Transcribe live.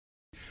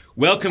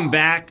Welcome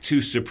back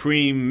to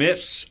Supreme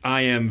Myths.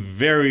 I am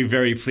very,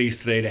 very pleased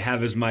today to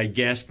have as my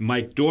guest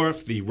Mike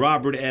Dorf, the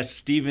Robert S.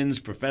 Stevens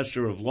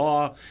Professor of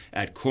Law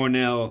at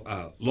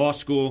Cornell Law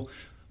School.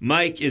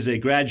 Mike is a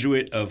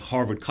graduate of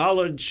Harvard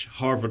College,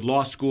 Harvard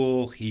Law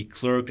School. He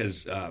clerked,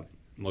 as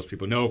most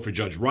people know, for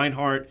Judge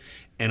Reinhart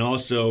and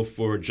also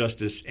for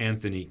Justice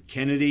Anthony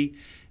Kennedy.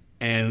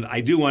 And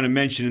I do want to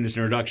mention in this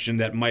introduction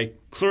that Mike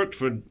clerked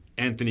for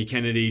Anthony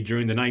Kennedy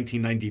during the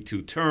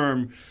 1992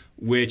 term,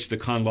 which the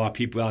con law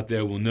people out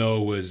there will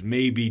know was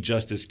maybe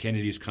Justice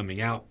Kennedy's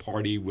coming out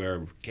party,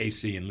 where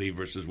Casey and Lee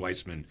versus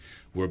Weissman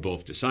were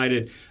both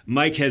decided.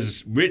 Mike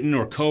has written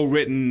or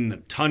co-written a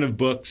ton of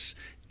books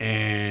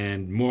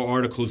and more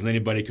articles than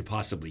anybody could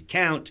possibly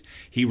count.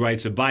 He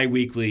writes a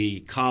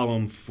biweekly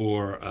column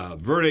for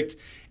Verdict.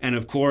 And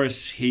of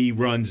course, he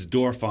runs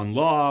Dorf on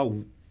Law,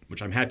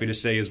 which I'm happy to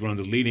say is one of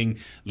the leading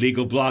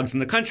legal blogs in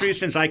the country,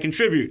 since I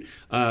contribute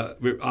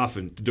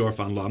often to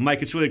Dorf on Law.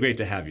 Mike, it's really great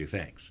to have you.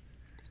 Thanks.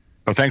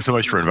 Well, thanks so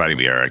much for inviting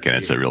me, Eric, and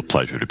it's a real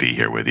pleasure to be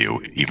here with you,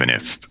 even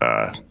if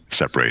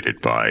separated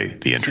by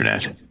the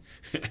internet.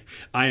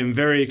 I am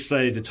very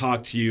excited to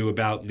talk to you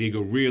about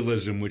legal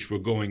realism, which we're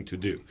going to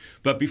do.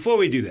 But before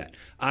we do that,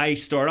 I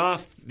start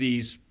off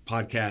these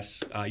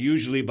podcasts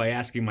usually by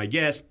asking my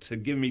guest to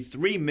give me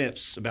 3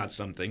 myths about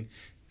something.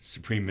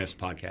 Supreme Myths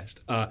podcast.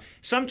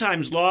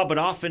 Sometimes law, but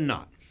often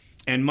not.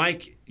 And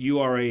Mike, you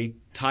are a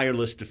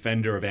tireless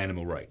defender of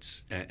animal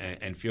rights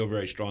and feel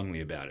very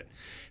strongly about it.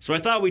 So I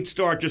thought we'd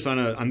start just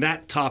on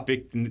that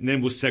topic, and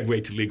then we'll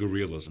segue to legal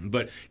realism.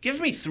 But give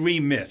me 3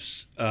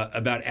 myths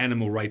about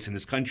animal rights in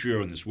this country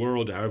or in this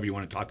world, however you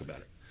want to talk about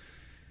it.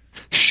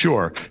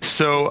 Sure.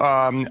 So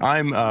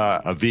I'm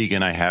a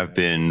vegan. I have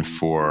been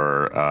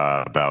for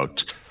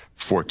about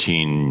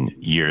 14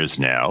 years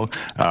now.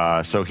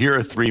 So here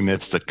are 3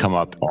 myths that come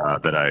up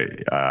that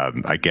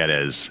I get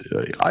as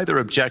either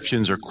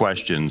objections or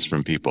questions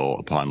from people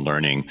upon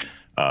learning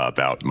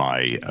about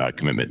my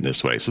commitment in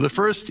this way. So the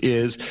first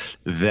is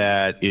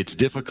that it's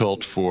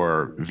difficult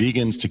for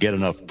vegans to get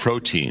enough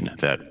protein,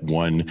 that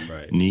one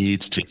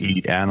needs to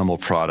eat animal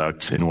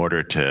products in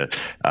order to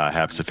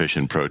have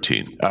sufficient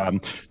protein.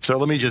 So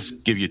let me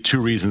just give you 2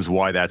 reasons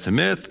why that's a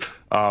myth.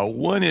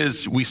 One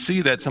is we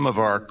see that some of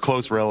our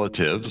close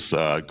relatives,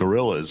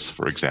 gorillas,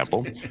 for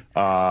example,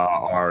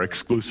 are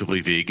exclusively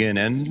vegan,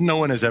 and no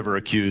one has ever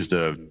accused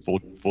a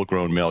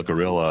full-grown male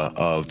gorilla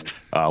of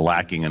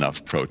lacking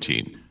enough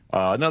protein.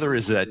 Another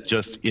is that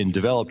just in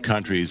developed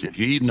countries, if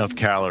you eat enough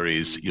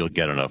calories, you'll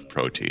get enough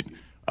protein.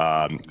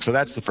 So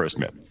that's the first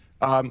myth.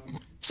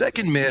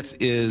 Second myth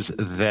is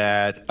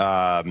that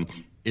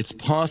it's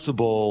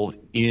possible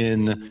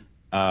in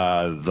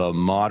the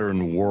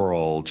modern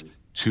world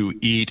to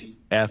eat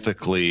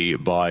ethically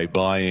by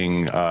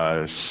buying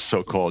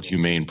so-called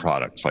humane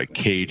products like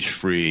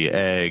cage-free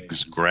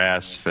eggs,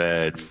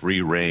 grass-fed,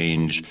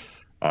 free-range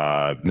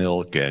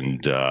milk,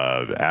 and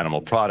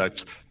animal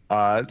products.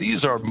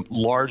 These are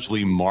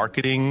largely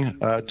marketing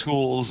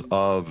tools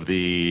of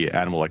the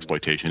animal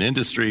exploitation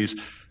industries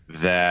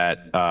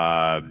that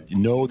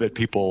know that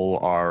people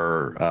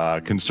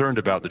are concerned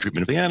about the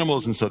treatment of the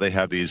animals, and so they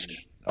have these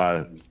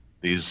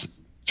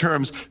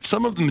terms.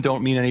 Some of them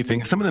don't mean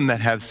anything. Some of them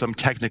that have some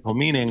technical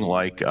meaning,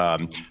 like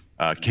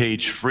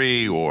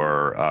cage-free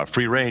or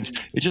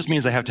free-range, it just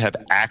means they have to have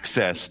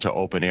access to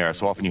open air.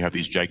 So often you have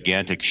these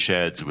gigantic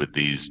sheds with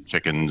these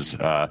chickens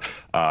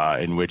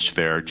in which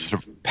they're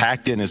sort of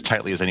packed in as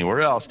tightly as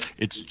anywhere else.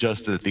 It's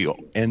just that the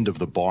end of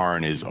the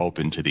barn is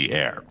open to the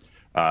air.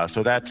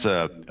 So that's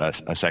a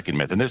second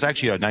myth. And there's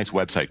actually a nice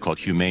website called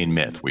Humane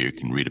Myth where you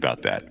can read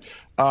about that.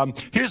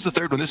 Here's the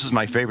third one. This is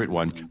my favorite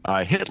one.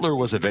 Hitler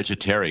was a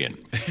vegetarian.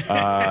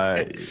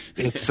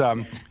 It's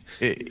the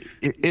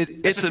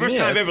first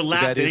time I've ever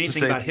laughed at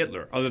anything about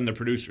Hitler, other than the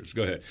producers.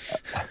 Go ahead.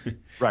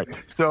 Right.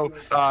 So,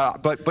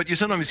 but you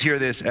sometimes hear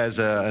this as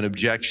an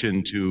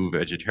objection to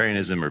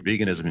vegetarianism or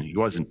veganism. He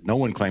wasn't. No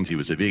one claims he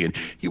was a vegan.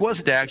 He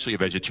wasn't actually a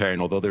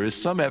vegetarian, although there is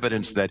some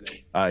evidence that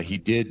he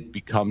did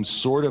become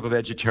sort of a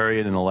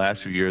vegetarian in the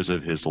last few years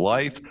of his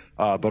life,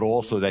 but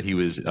also that he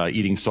was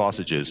eating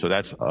sausages. So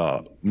that's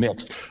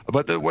mixed.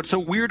 But what's so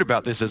weird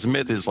about this as a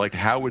myth is, like,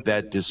 how would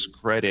that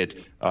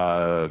discredit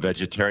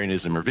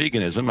vegetarianism or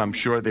veganism? I'm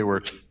sure there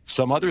were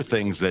some other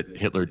things that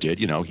Hitler did.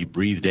 You know, he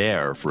breathed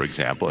air, for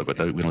example, but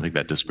we don't think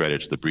that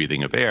discredits the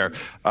breathing of air.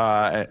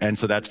 And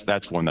so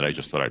that's one that I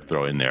just thought I'd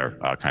throw in there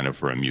kind of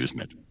for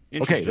amusement.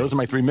 Okay, those are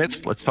my 3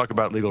 myths. Let's talk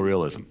about legal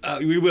realism.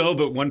 We will,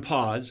 but one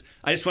pause.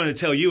 I just wanted to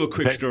tell you a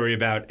quick story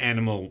about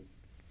animal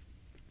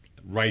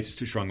rights. Is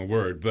too strong a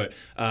word, but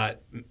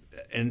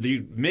in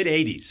the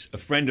mid-'80s, a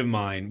friend of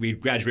mine, we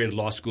graduated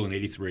law school in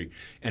 '83,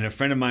 and a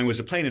friend of mine was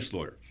a plaintiff's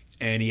lawyer,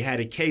 and he had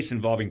a case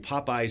involving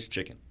Popeye's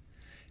chicken.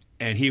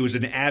 And he was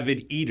an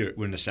avid eater.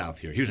 We're in the South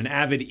here. He was an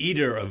avid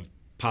eater of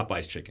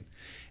Popeye's chicken.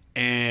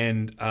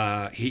 And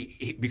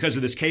he because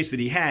of this case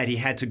that he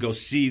had to go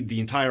see the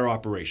entire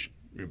operation,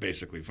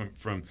 basically,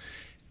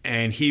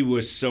 and he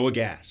was so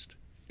aghast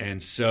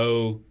and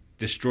so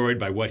destroyed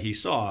by what he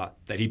saw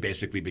that he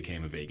basically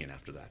became a vegan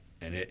after that.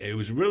 And it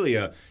was really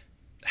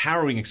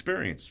harrowing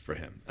experience for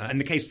him. And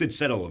the case did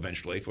settle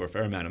eventually for a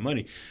fair amount of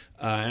money.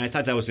 And I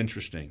thought that was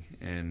interesting.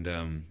 And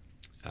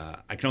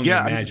I can only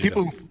imagine.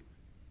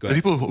 The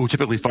people who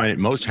typically find it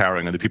most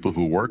harrowing are the people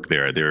who work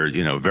there. There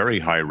are, very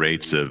high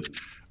rates of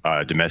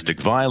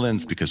domestic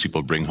violence because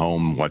people bring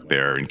home what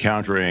they're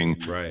encountering.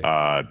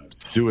 Right.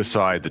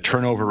 Suicide, the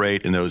turnover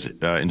rate in those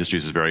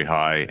industries is very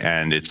high,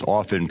 and it's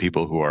often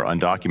people who are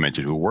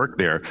undocumented who work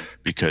there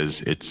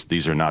because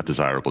these are not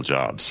desirable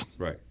jobs.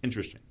 Right.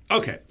 Interesting.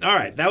 Okay. All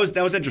right. That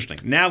was interesting.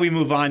 Now we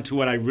move on to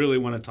what I really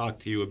want to talk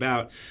to you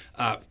about.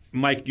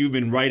 Mike, you've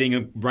been writing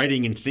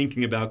and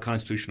thinking about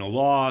constitutional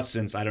law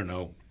since, I don't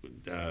know,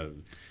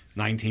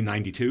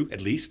 1992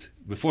 at least.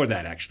 Before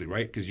that, actually,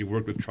 right? Because you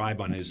worked with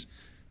Tribe on his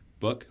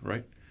book,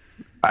 right?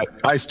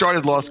 I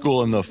started law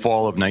school in the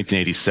fall of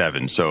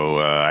 1987, so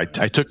I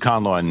took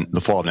con law in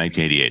the fall of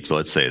 1988, so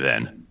let's say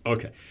then.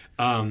 Okay.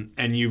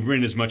 And you've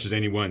written as much as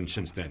anyone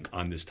since then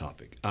on this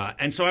topic.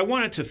 And so I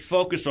wanted to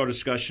focus our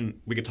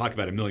discussion – we could talk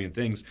about a million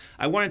things.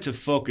 I wanted to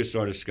focus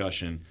our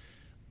discussion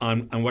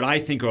on what I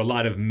think are a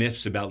lot of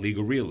myths about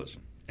legal realism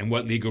and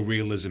what legal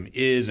realism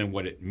is and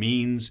what it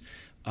means.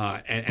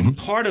 And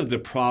part of the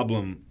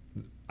problem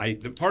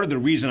part of the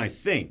reason I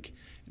think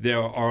 –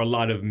 there are a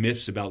lot of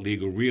myths about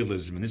legal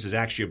realism, and this is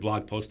actually a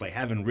blog post I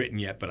haven't written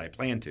yet, but I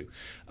plan to,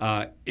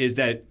 is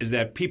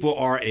that people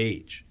our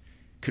age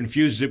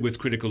confuse it with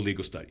critical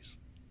legal studies.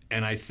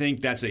 And I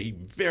think that's a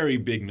very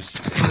big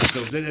mistake.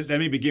 So let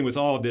me begin with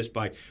all of this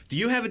by, do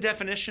you have a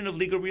definition of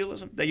legal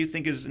realism that you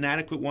think is an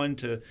adequate one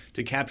to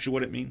capture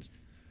what it means?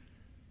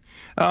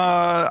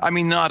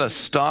 Not a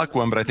stock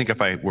one, but I think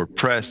if I were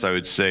pressed, I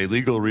would say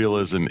legal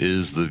realism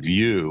is the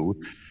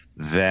view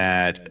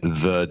that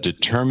the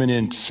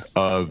determinants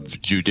of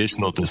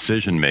judicial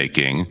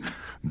decision-making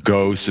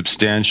go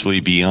substantially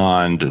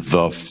beyond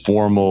the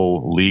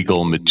formal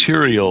legal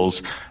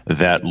materials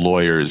that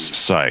lawyers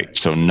cite.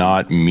 So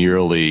not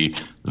merely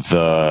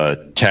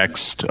the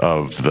text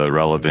of the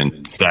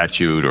relevant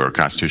statute or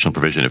constitutional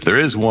provision, if there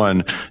is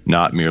one,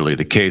 not merely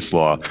the case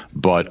law,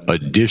 but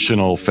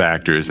additional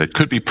factors that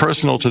could be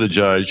personal to the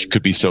judge,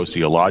 could be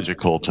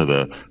sociological to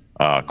the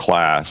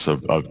class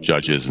of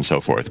judges and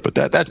so forth. But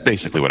that's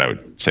basically what I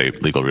would say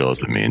legal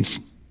realism means.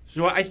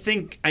 So I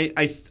think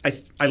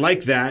I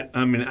like that.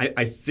 I mean,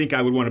 I think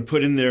I would want to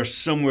put in there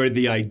somewhere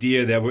the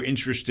idea that we're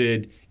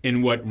interested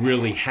in what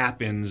really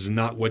happens,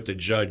 not what the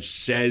judge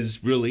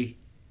says really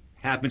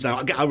happens.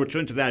 I'll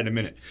return to that in a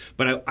minute.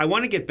 But I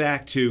want to get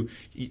back to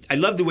 – I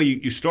love the way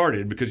you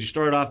started, because you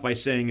started off by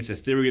saying it's a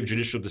theory of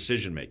judicial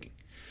decision-making.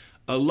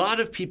 A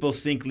lot of people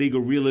think legal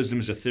realism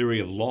is a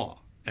theory of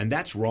law, and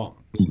that's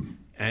wrong.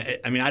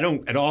 I mean, I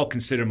don't at all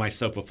consider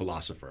myself a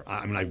philosopher.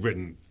 I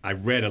mean,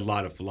 I've read a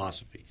lot of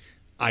philosophy.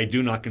 I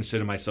do not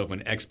consider myself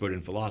an expert in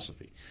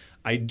philosophy.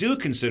 I do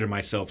consider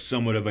myself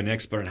somewhat of an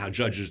expert in how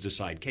judges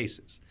decide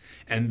cases.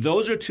 And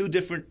those are two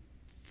different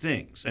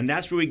things. And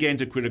that's where we get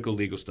into critical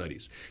legal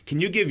studies.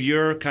 Can you give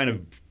your kind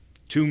of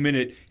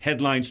 2-minute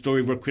headline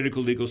story of what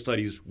critical legal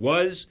studies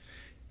was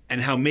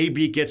and how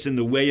maybe it gets in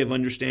the way of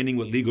understanding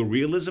what legal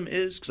realism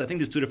is? Because I think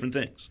there's two different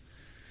things.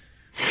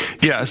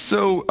 Yeah,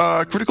 so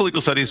critical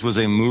legal studies was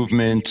a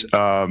movement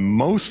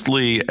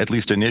mostly, at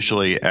least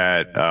initially,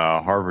 at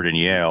Harvard and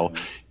Yale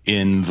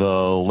in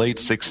the late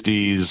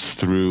 60s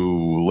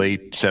through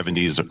late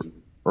 70s,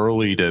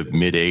 early to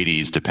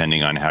mid-80s,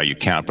 depending on how you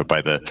count. But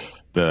by the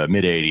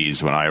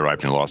mid-80s, when I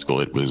arrived in law school,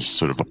 it was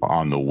sort of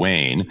on the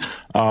wane.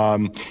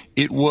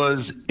 It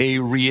was a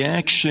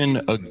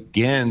reaction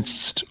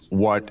against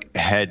what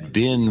had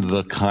been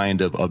the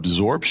kind of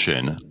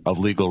absorption of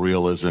legal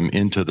realism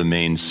into the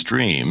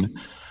mainstream.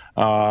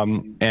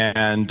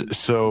 And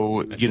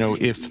so,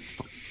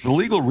 if the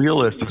legal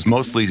realist was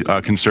mostly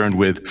concerned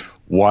with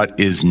what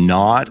is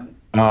not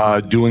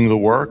doing the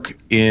work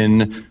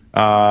in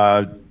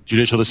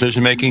judicial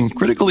decision-making,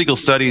 critical legal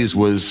studies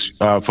was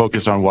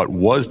focused on what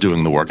was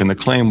doing the work, and the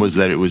claim was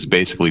that it was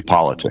basically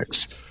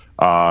politics.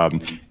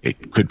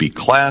 It could be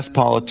class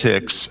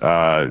politics.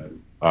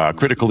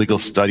 Critical legal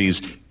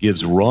studies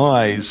gives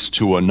rise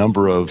to a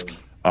number of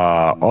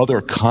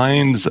other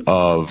kinds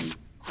of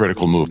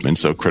critical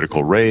movements, so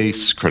critical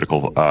race,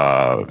 critical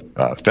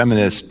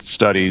feminist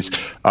studies.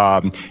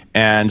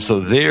 And so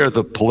there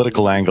the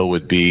political angle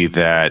would be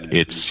that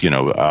it's,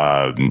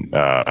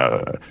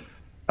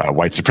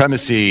 white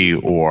supremacy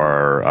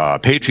or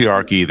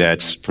patriarchy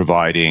that's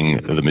providing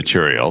the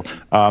material.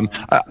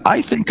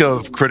 I think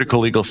of critical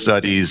legal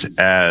studies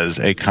as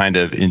a kind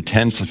of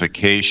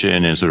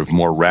intensification and sort of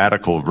more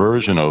radical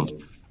version of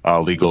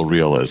legal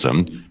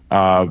realism.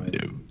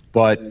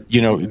 But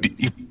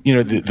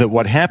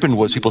what happened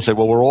was people said,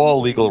 well, we're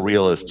all legal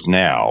realists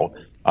now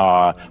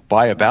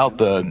by about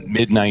the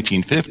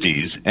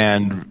mid-1950s,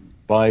 and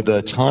by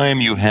the time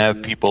you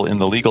have people in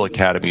the legal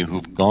academy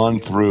who've gone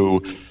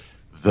through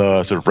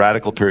the sort of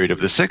radical period of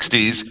the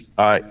 60s,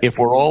 if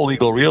we're all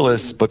legal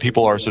realists, but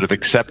people are sort of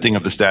accepting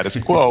of the status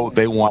quo,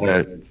 they want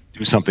to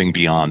do something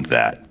beyond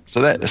that. So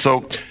that's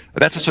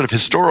a sort of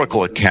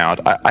historical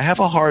account. I have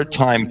a hard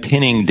time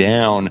pinning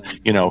down,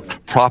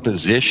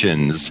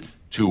 propositions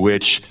to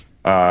which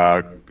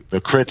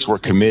the crits were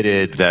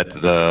committed that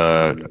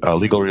the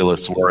legal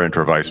realists weren't,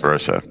 or vice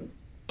versa?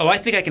 Oh, I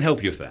think I can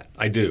help you with that.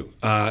 I do.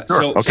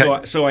 Sure.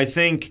 Okay. So I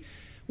think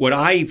what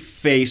I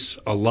face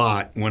a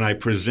lot when I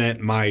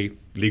present my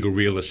legal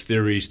realist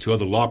theories to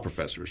other law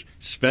professors,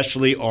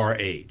 especially our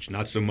age,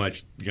 not so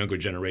much younger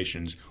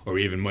generations or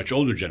even much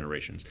older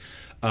generations,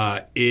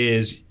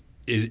 is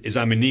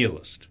I'm a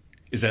nihilist.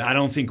 Is that I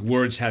don't think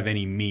words have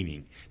any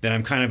meaning. That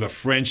I'm kind of a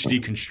French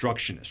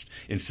deconstructionist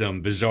in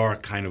some bizarre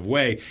kind of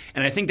way.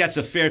 And I think that's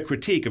a fair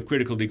critique of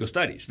critical legal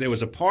studies. There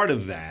was a part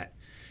of that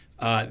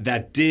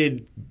that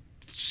did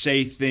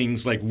say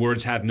things like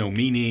words have no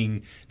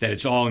meaning, that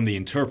it's all in the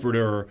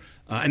interpreter.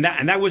 And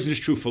that wasn't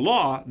just true for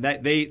law.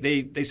 That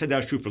they said that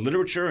was true for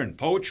literature and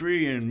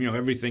poetry and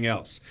everything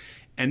else.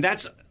 And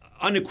that's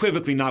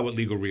unequivocally not what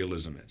legal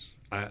realism is.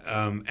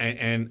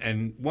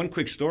 And one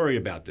quick story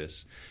about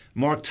this.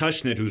 Mark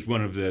Tushnet, who's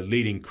one of the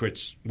leading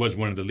crits, was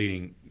one of the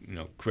leading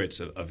crits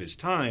of his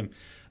time.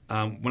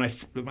 When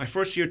my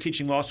first year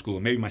teaching law school,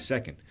 maybe my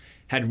second,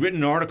 had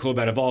written an article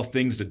about, of all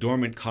things, the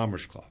Dormant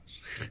Commerce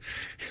Clause,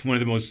 one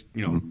of the most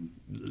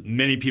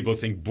many people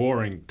think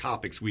boring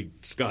topics we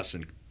discuss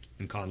in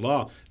con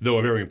law, though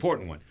a very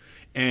important one.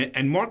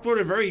 And Mark wrote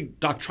a very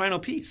doctrinal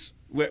piece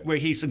where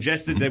he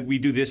suggested that we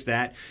do this,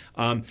 that,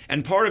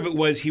 and part of it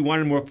was he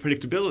wanted more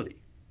predictability.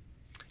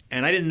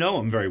 And I didn't know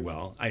him very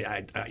well.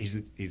 He's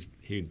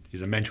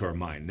a mentor of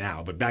mine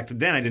now, but back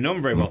then I didn't know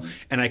him very well.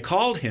 And I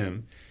called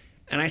him,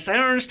 and I said, I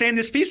don't understand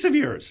this piece of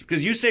yours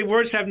because you say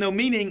words have no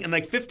meaning, and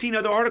like 15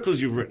 other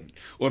articles you've written,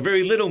 or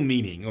very little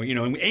meaning, or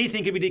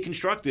anything can be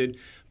deconstructed.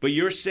 But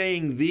you're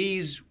saying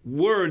these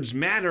words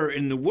matter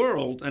in the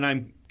world,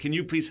 and can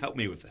you please help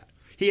me with that?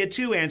 He had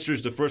two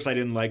answers. The first I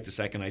didn't like. The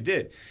second I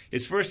did.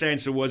 His first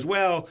answer was,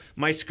 well,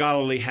 my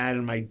scholarly hat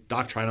and my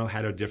doctrinal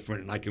hat are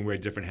different, and I can wear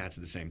different hats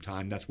at the same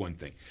time. That's one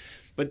thing.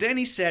 But then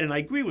he said, and I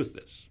agree with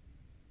this,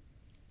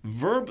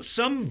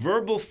 some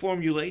verbal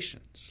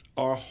formulations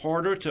are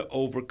harder to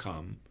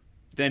overcome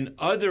than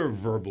other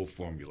verbal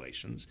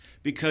formulations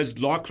because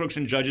law clerks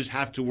and judges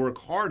have to work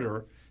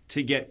harder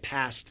to get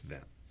past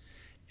them.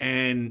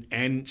 And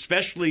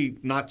especially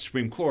not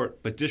Supreme Court,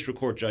 but district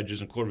court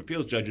judges and Court of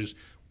Appeals judges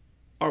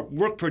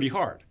work pretty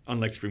hard,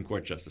 unlike Supreme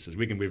Court justices.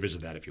 We can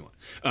revisit that if you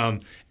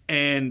want.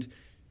 And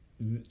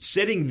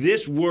setting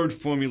this word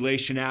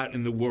formulation out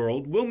in the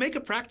world will make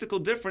a practical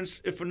difference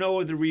if for no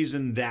other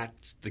reason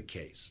that's the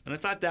case. And I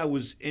thought that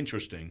was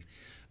interesting.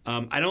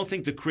 I don't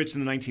think the crits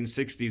in the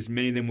 1960s,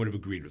 many of them would have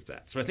agreed with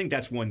that. So I think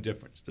that's one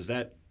difference. Does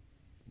that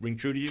ring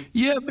true to you?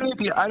 Yeah,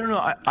 maybe. I don't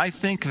know. I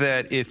think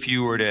that if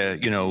you were to,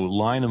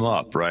 line them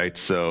up, right?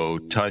 So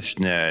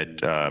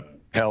Tushnet,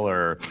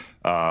 Peller,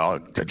 I'll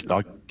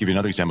give you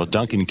another example.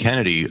 Duncan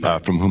Kennedy,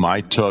 from whom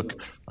I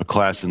took a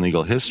class in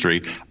legal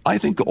history, I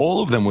think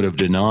all of them would have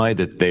denied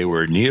that they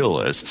were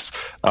nihilists.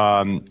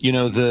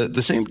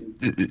 The same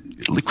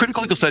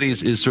critical legal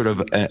studies is sort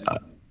of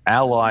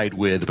allied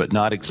with, but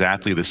not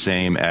exactly the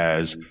same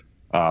as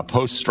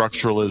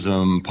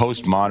post-structuralism,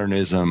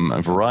 postmodernism,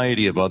 a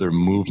variety of other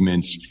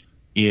movements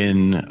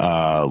in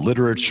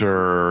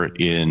literature,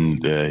 in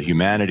the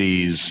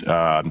humanities,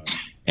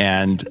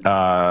 and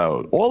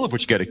all of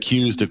which get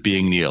accused of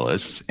being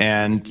nihilists.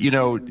 And,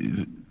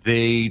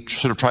 they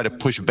sort of try to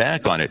push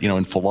back on it.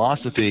 In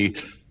philosophy,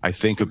 I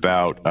think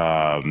about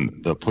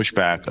the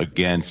pushback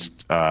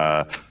against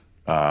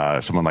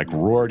someone like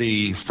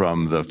Rorty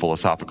from the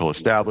philosophical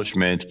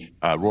establishment.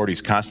 Rorty's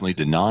constantly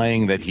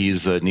denying that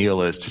he's a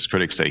nihilist. His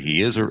critics say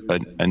he is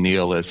a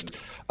nihilist.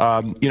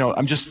 I'm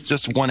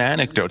just one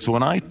anecdote. So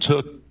when I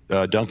took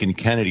Duncan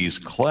Kennedy's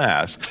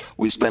class,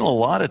 we spent a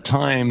lot of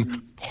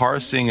time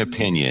parsing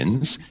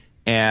opinions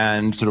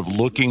and sort of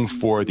looking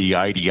for the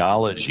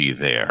ideology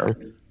there.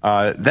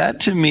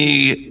 That to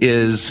me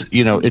is,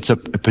 it's a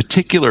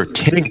particular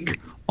take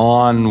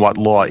on what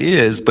law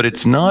is, but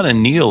it's not a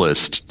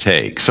nihilist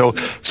take. So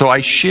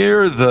I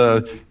share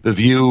the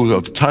view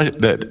of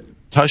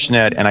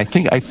Tushnet, and I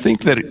think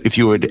that if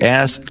you would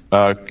ask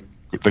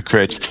the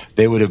crits,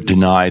 they would have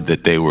denied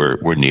that they were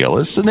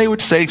nihilists, and they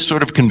would say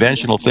sort of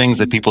conventional things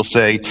that people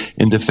say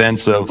in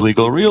defense of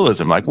legal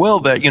realism, like, well,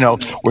 that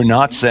we're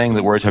not saying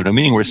that words have no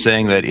meaning. We're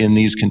saying that in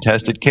these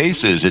contested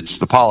cases, it's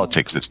the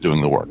politics that's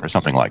doing the work, or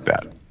something like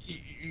that.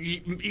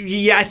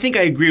 Yeah, I think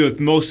I agree with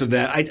most of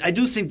that. I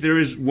do think there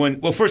is one.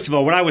 Well, first of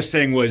all, what I was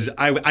saying was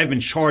I've been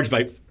charged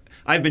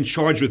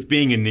with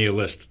being a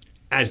nihilist,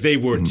 as they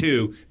were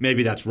too.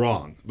 Maybe that's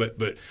wrong,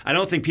 but I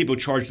don't think people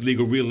charge the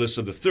legal realists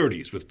of the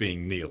 30s with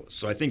being nihilists.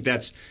 So I think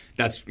that's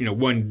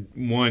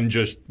one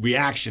just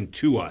reaction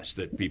to us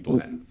that people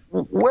have.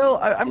 Well,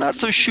 I'm not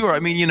so sure. I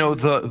mean,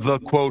 the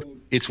quote,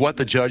 "It's what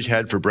the judge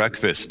had for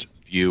breakfast"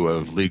 view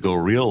of legal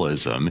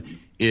realism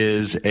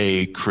is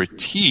a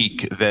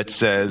critique that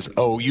says,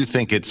 oh, you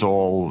think it's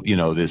all,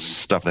 this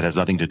stuff that has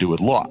nothing to do with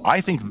law.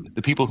 I think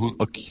the people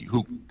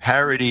who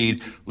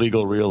parodied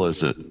legal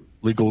realism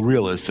legal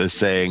realists as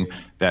saying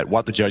that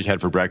what the judge had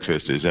for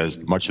breakfast is as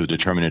much the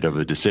determinant of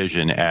the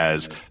decision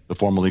as the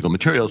formal legal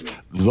materials.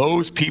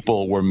 Those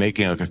people were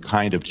making a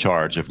kind of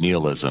charge of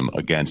nihilism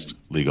against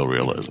legal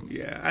realism.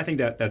 Yeah, I think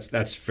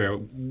that's fair.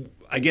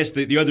 I guess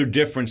the other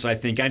difference, I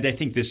think, and I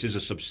think this is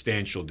a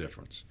substantial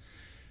difference,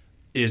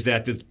 is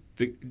that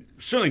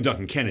certainly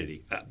Duncan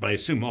Kennedy, but I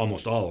assume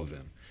almost all of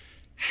them,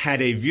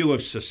 had a view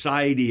of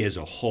society as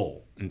a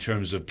whole in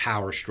terms of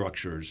power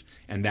structures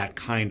and that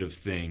kind of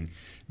thing.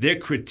 Their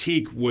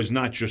critique was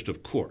not just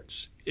of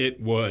courts.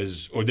 It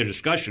was, or their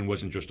discussion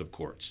wasn't just of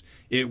courts.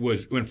 It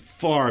went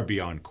far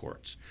beyond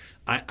courts.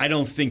 I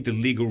don't think the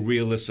legal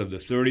realists of the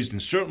 30s,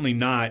 and certainly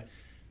not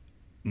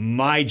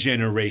my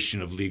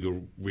generation of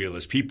legal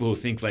realists, people who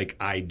think like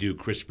I do,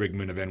 Chris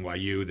Sprigman of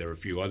NYU, there are a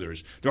few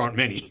others. There aren't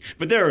many,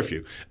 but there are a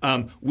few.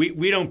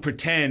 We don't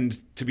pretend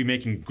to be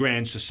making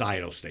grand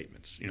societal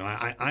statements.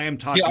 I am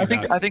talking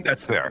about... I think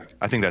that's fair.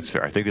 I think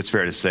it's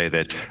fair to say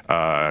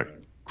that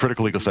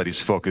critical legal studies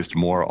focused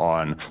more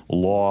on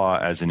law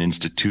as an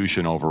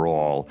institution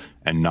overall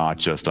and not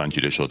just on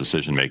judicial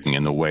decision-making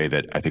in the way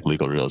that I think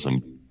legal realism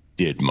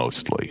did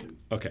mostly.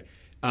 Okay.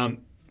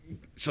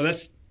 So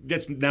let's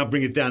now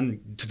bring it down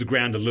to the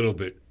ground a little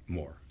bit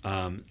more.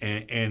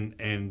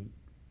 And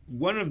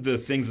one of the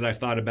things that I've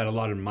thought about a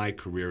lot in my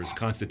career is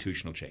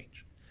constitutional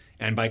change.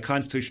 And by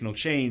constitutional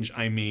change,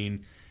 I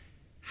mean,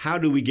 how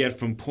do we get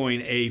from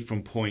point A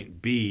from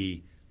point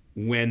B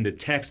when the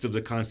text of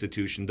the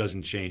Constitution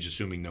doesn't change,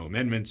 assuming no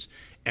amendments,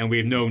 and we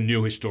have no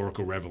new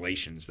historical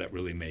revelations that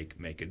really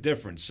make a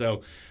difference?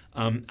 So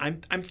I'm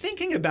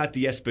thinking about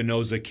the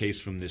Espinoza case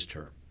from this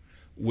term,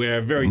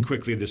 where very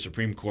quickly the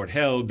Supreme Court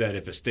held that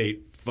if a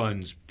state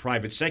funds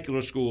private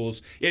secular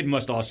schools, it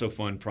must also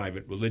fund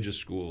private religious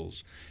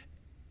schools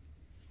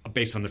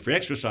based on the Free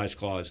Exercise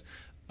Clause,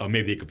 or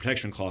maybe the Equal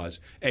Protection Clause,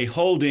 a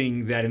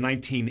holding that in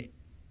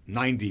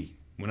 1990,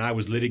 when I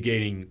was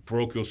litigating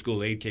parochial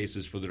school aid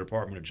cases for the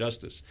Department of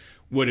Justice,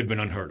 would have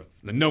been unheard of.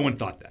 No one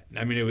thought that.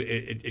 I mean,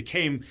 it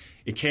came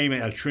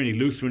out of Trinity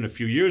Lutheran a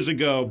few years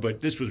ago,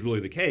 but this was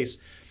really the case.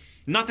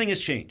 Nothing has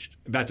changed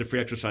about the Free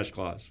Exercise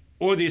Clause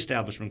or the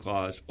Establishment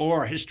Clause or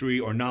our history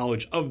or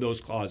knowledge of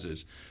those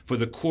clauses for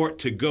the court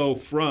to go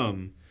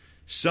from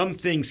some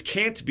things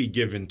can't be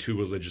given to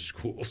religious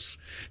schools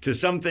to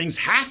some things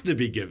have to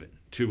be given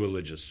to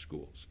religious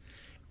schools.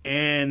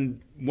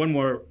 And one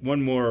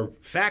more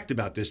fact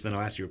about this, then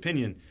I'll ask your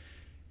opinion.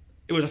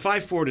 It was a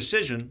 5-4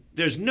 decision.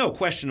 There's no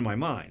question in my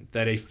mind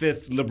that a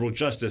fifth liberal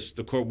justice,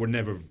 the court would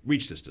never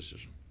reach this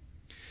decision.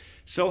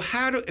 So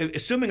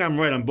assuming I'm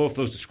right on both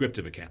those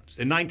descriptive accounts,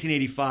 in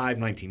 1985,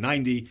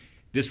 1990,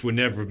 this would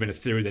never have been a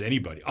theory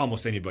that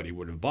almost anybody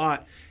would have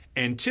bought.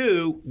 And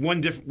two,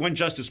 one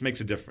justice makes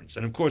a difference.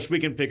 And of course, we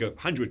can pick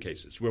 100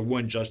 cases where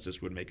one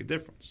justice would make a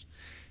difference.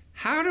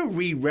 How do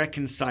we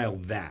reconcile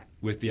that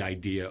with the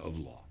idea of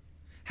law?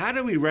 How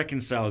do we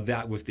reconcile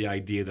that with the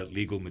idea that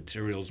legal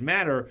materials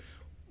matter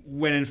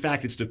when, in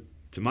fact,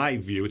 to my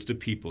view, it's the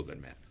people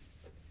that matter?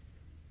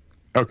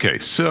 Okay,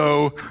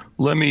 so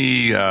let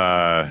me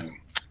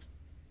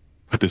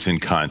put this in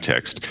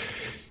context.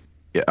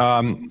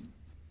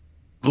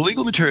 The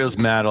legal materials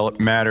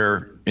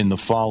matter in the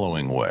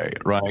following way,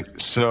 right?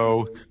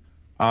 So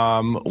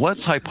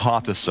let's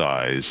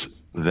hypothesize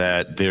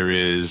that there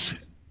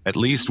is at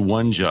least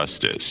one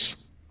justice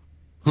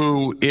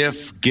who,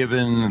 if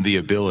given the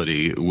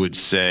ability, would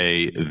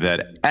say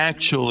that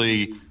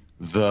actually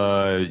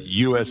the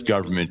U.S.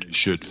 government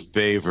should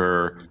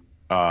favor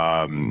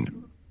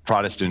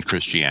Protestant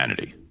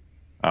Christianity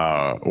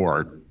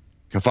or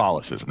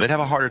Catholicism. They'd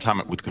have a harder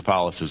time with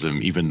Catholicism,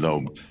 even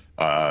though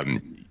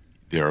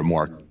there are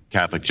more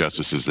Catholic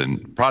justices than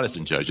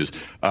Protestant judges,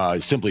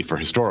 simply for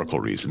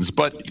historical reasons.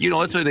 But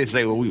let's say they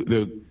say, well,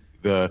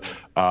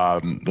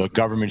 the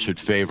government should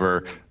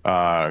favor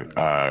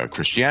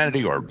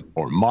Christianity or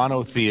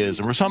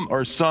monotheism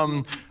or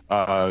some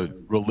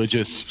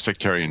religious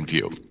sectarian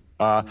view.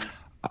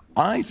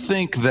 I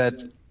think that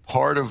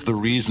part of the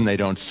reason they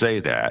don't say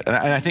that, and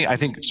I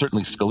think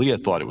certainly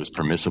Scalia thought it was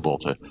permissible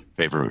to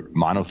favor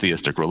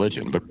monotheistic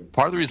religion, but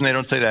part of the reason they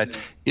don't say that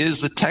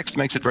is the text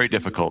makes it very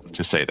difficult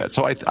to say that.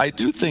 So I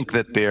do think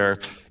that there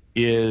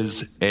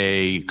is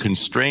a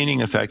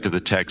constraining effect of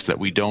the text that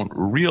we don't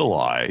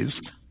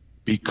realize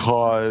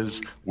because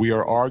we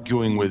are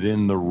arguing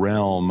within the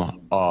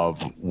realm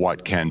of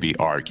what can be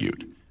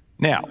argued.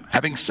 Now,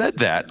 having said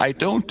that, I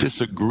don't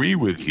disagree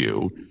with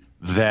you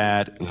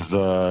that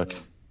the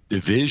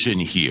division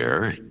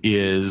here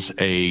is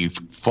a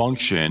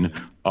function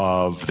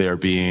of there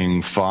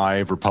being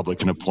 5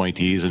 Republican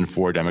appointees and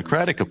 4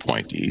 Democratic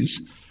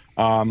appointees.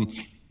 I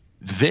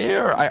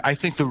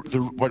think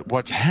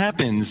what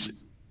happens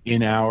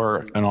in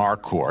our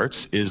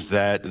courts is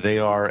that they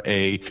are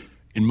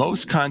in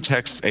most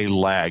contexts a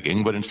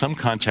lagging, but in some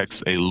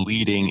contexts a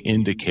leading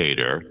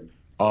indicator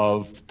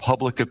of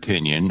public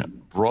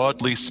opinion,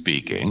 broadly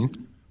speaking,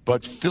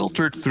 but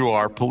filtered through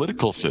our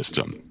political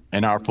system.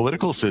 And our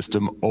political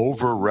system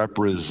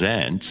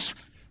overrepresents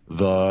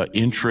the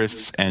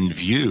interests and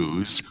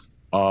views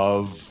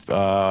of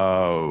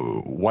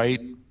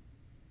white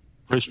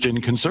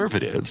Christian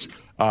conservatives,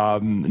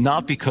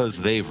 not because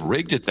they've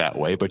rigged it that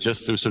way, but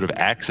just through sort of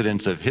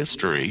accidents of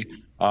history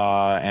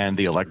and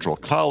the Electoral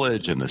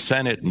College and the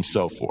Senate and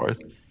so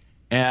forth.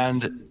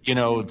 And,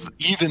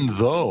 even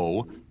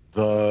though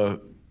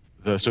the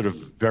sort of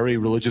very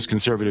religious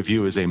conservative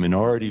view is a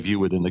minority view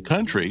within the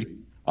country,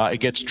 it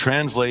gets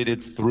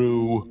translated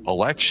through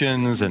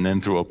elections and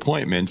then through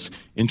appointments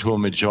into a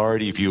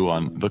majority view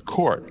on the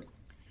court.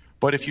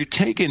 But if you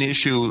take an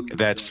issue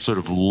that's sort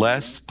of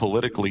less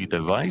politically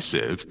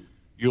divisive,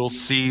 you'll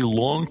see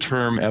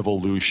long-term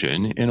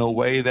evolution in a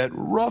way that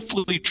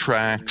roughly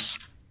tracks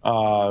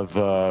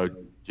the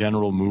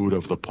general mood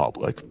of the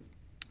public.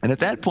 And at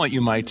that point,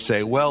 you might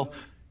say, well,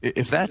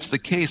 if that's the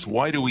case,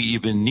 why do we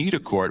even need a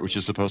court, which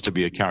is supposed to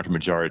be a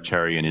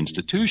counter-majoritarian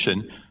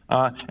institution?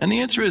 And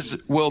the answer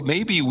is, well,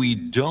 maybe we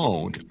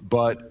don't,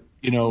 but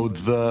we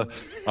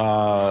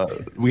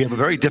have a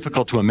very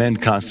difficult to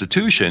amend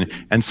constitution,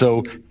 and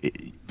so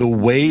the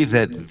way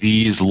that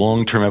these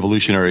long-term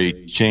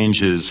evolutionary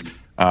changes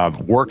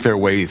work their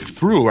way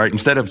through, right?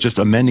 Instead of just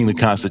amending the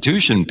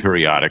Constitution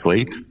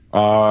periodically,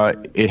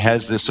 it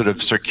has this sort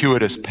of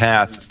circuitous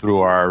path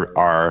through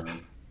our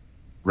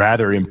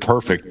rather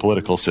imperfect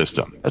political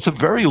system. That's a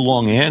very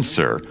long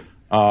answer,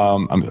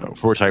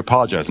 for which I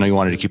apologize. I know you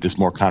wanted to keep this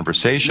more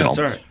conversational.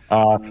 That's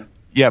all right.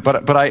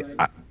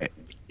 But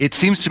it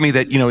seems to me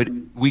that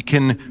we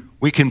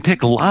can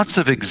pick lots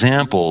of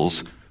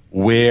examples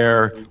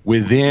where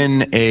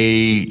within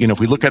if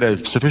we look at a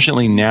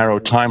sufficiently narrow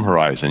time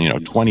horizon,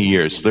 20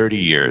 years, 30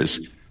 years,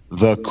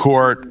 the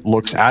court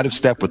looks out of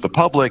step with the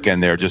public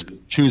and they're just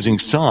choosing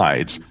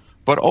sides.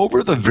 But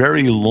over the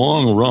very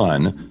long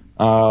run,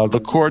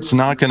 the court's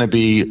not going to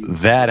be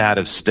that out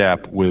of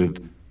step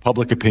with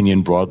public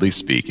opinion, broadly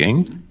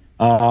speaking.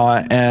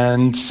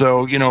 And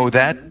so,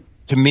 that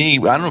to me,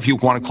 I don't know if you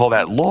want to call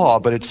that law,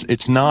 but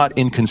it's not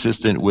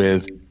inconsistent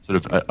with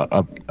sort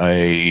of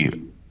a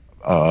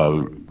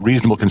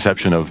reasonable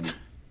conception of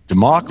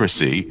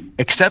democracy,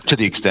 except to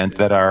the extent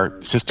that our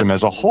system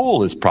as a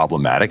whole is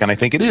problematic. And I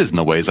think it is in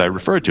the ways I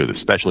referred to,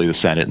 especially the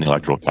Senate and the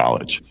Electoral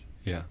College.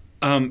 Yeah.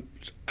 I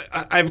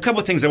have a couple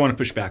of things I want to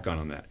push back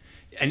on that.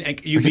 And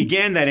you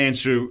began that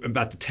answer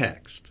about the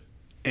text,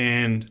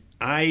 and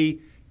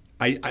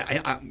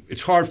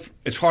it's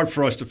hard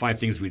for us to find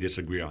things we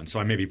disagree on. So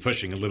I may be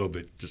pushing a little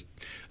bit,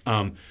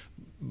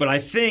 but I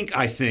think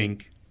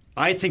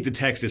the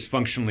text is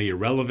functionally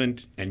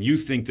irrelevant, and you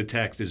think the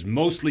text is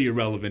mostly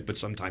irrelevant, but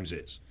sometimes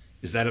is.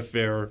 Is that a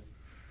fair?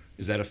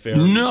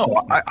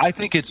 No, I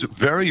think it's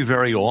very,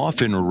 very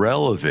often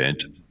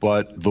relevant,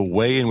 but the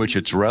way in which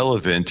it's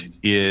relevant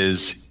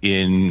is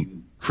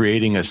in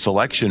creating a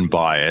selection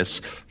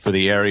bias for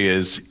the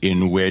areas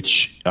in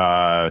which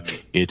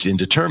it's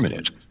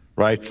indeterminate,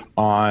 right?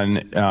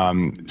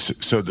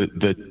 So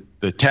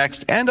the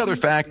text and other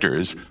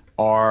factors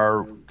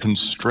are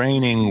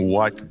constraining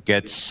what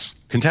gets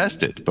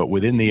contested, but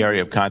within the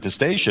area of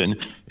contestation,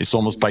 it's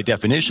almost by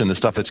definition the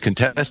stuff that's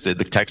contested,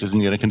 the text isn't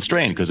going to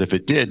constrain, because if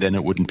it did, then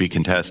it wouldn't be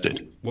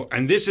contested. Well,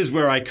 and this is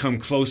where I come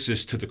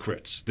closest to the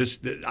crits.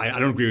 I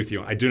don't agree with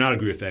you. I do not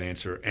agree with that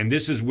answer, and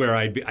this is where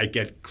I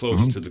get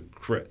close to the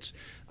crits.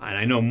 And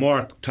I know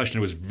Mark Tushnet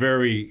was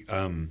very.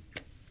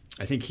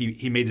 I think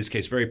he made this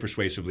case very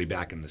persuasively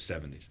back in the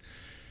 70s.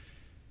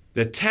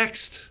 The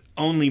text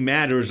only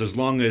matters as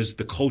long as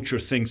the culture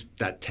thinks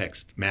that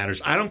text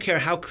matters. I don't care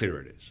how clear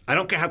it is. I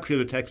don't care how clear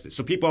the text is.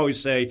 So people always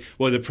say,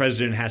 well, the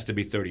president has to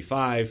be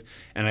 35.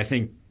 And I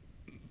think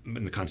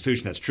in the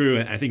Constitution that's true.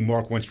 And I think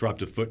Mark once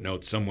dropped a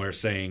footnote somewhere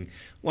saying,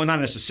 well, not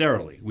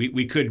necessarily.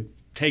 We could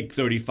take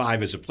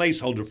 35 as a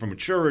placeholder for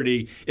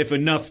maturity if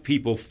enough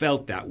people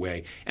felt that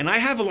way. And I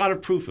have a lot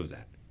of proof of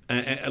that.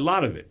 A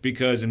lot of it,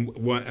 because,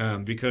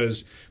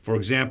 for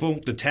example,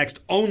 the text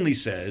only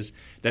says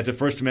that the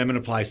First Amendment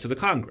applies to the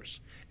Congress.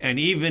 And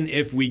even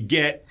if we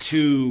get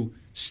to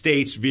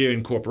states via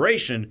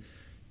incorporation,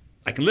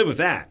 I can live with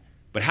that.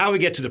 But how we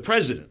get to the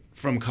president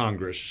from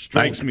Congress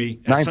strikes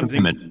me as Ninth something.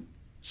 Amendment.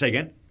 Say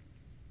again?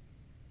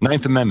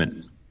 Ninth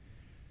Amendment.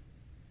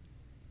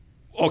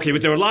 Okay,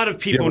 but there are a lot of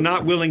people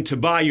not willing to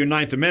buy your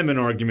Ninth Amendment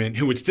argument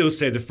who would still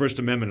say the First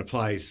Amendment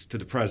applies to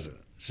the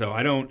president. So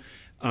I don't.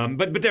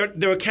 But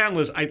there are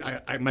countless.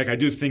 Mike, I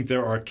do think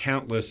there are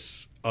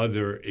countless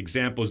other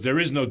examples. There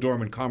is no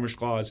dormant commerce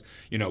clause.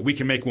 We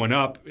can make one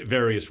up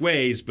various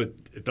ways, but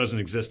it doesn't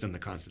exist in the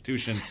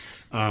Constitution.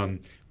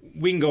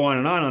 We can go on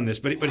and on this,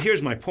 but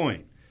here's my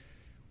point.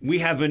 We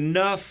have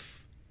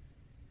enough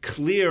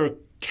clear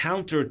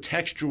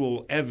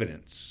counter-textual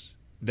evidence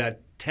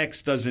that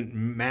text doesn't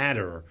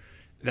matter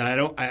that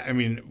I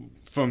mean,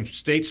 from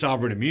state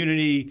sovereign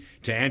immunity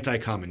to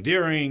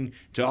anti-commandeering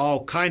to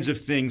all kinds of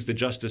things the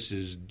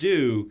justices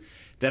do,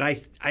 that I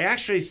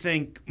actually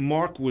think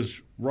Mark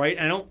was right.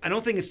 I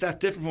don't think it's that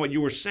different from what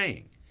you were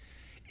saying.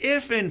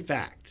 If, in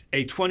fact,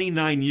 a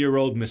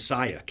 29-year-old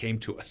Messiah came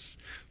to us,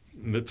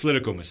 the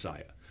political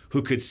Messiah,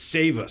 who could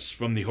save us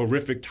from the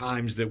horrific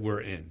times that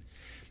we're in,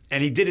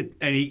 and he did it,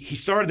 and he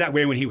started that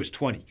way when he was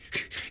 20,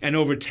 and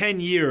over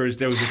 10 years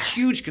there was a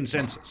huge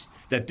consensus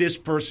that this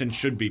person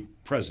should be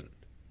president.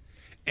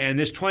 and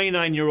this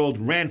 29-year-old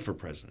ran for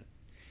president.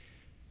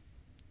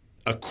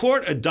 A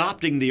court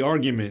adopting the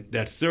argument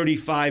that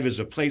 35 is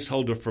a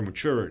placeholder for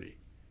maturity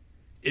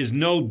is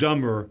no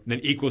dumber than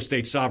equal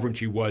state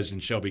sovereignty was in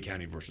Shelby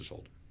County versus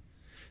Holder.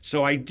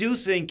 So I do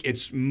think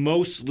it's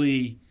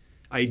mostly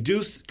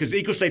because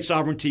equal state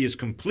sovereignty is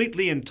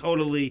completely and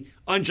totally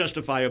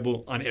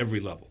unjustifiable on every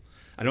level.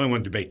 I don't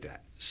want to debate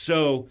that.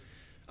 So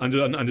under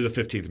the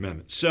 15th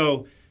Amendment.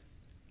 So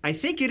I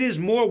think it is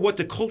more what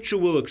the culture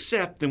will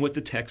accept than what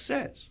the text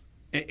says,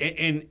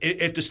 and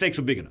if the stakes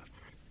are big enough.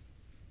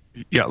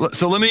 Yeah.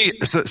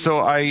 So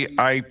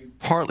I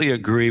partly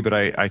agree, but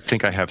I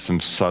think I have some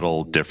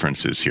subtle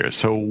differences here.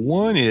 So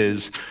one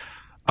is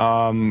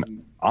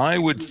I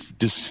would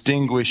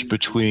distinguish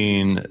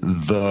between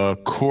the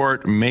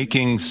court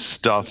making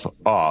stuff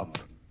up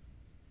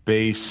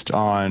based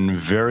on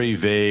very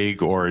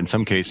vague or in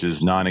some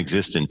cases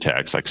non-existent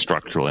text like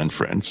structural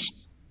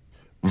inference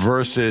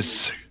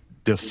versus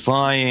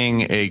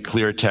defying a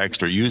clear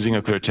text or using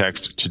a clear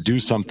text to do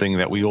something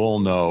that we all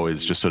know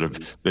is just sort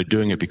of they're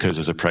doing it because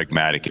there's a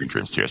pragmatic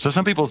interest here. So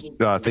some people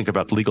think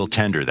about legal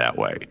tender that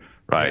way,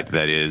 right? Yeah.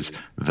 That is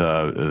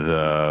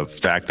the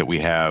fact that we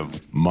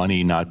have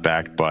money not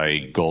backed by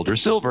gold or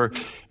silver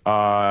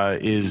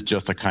is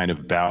just a kind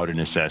of bow to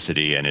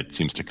necessity, and it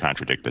seems to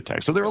contradict the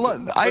text. So there are a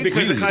lot.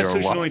 Because the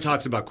Constitution only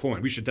talks about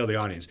coin. We should tell the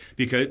audience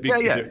because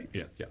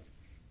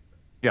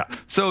yeah.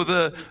 So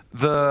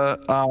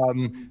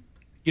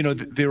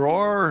there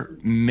are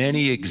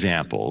many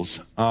examples,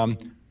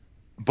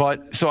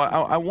 but so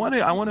I want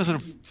to sort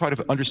of try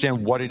to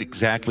understand what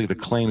exactly the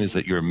claim is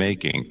that you're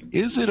making.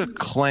 Is it a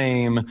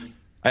claim?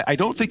 I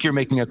don't think you're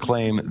making a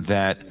claim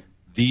that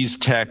these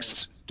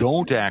texts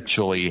don't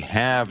actually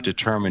have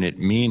determinate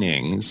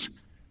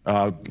meanings.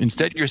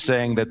 Instead, you're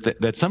saying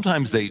that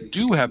sometimes they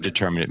do have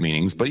determinate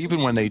meanings, but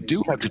even when they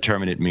do have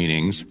determinate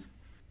meanings,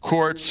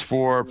 courts,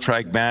 for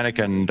pragmatic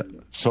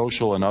and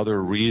social and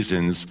other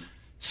reasons,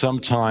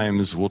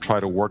 sometimes will try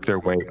to work their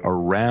way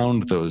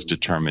around those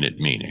determinate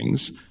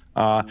meanings.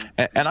 And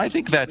I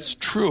think that's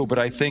true, but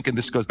I think, and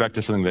this goes back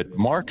to something that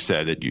Mark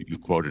said that you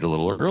quoted a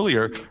little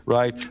earlier,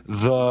 right?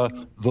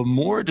 The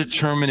more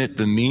determinate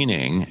the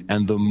meaning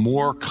and the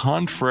more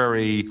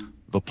contrary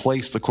the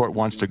place the court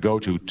wants to go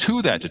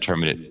to that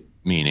determinate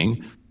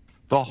meaning,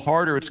 the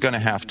harder it's going to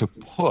have to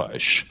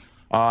push.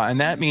 And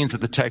that means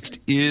that the text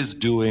is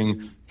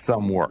doing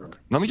some work.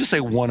 Let me just say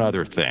one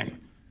other thing,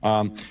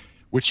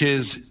 which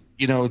is,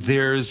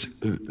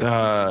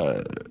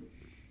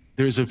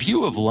 there's a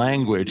view of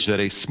language that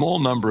a small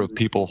number of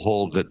people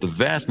hold that the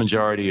vast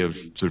majority of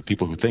sort of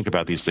people who think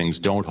about these things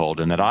don't hold,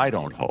 and that I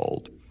don't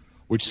hold,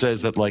 which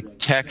says that like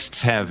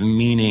texts have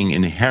meaning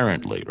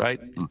inherently, right?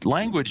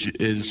 Language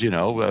is,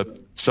 a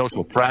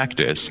social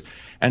practice.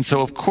 And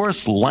so, of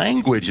course,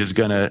 language is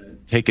going to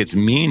take its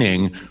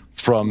meaning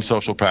from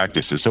social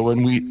practices. So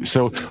when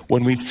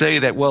we say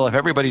that, well, if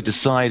everybody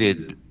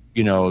decided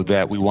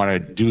that we want to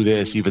do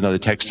this, even though the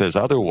text says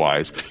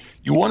otherwise,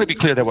 you want to be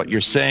clear that what you're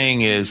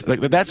saying is like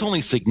that's only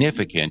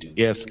significant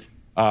if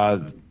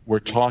we're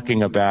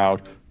talking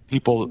about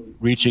people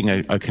reaching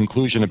a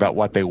conclusion about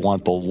what they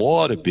want the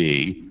law to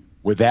be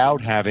without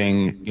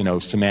having,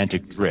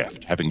 semantic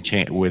drift,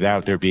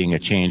 without there being a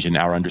change in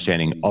our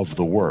understanding of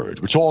the word,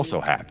 which also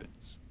happens.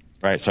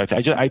 Right, so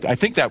I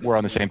think that we're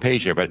on the same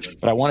page here, but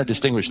I want to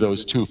distinguish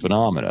those two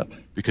phenomena,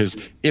 because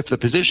if the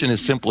position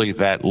is simply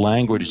that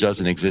language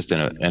doesn't exist in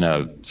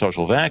a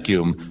social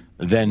vacuum,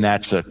 then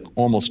that's a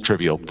almost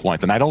trivial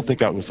point, and I don't think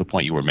that was the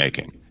point you were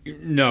making.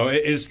 No,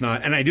 it's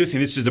not, and I do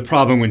think this is the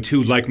problem when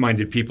two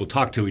like-minded people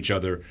talk to each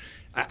other.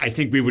 I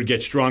think we would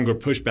get stronger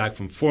pushback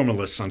from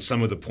formalists on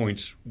some of the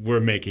points we're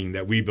making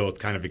that we both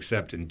kind of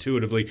accept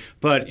intuitively.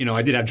 But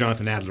I did have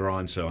Jonathan Adler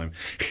on, so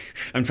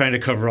I'm trying to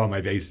cover all my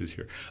bases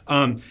here.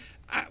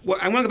 I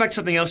want to go back to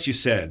something else you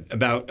said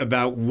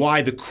about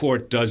why the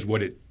court does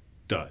what it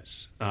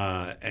does.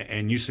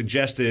 And you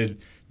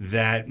suggested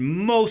that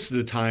most of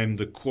the time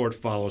the court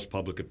follows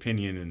public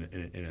opinion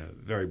in a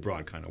very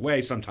broad kind of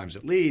way. Sometimes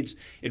it leads.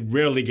 It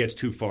rarely gets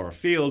too far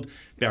afield.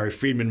 Barry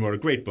Friedman wrote a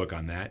great book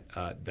on that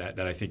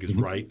that I think is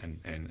right.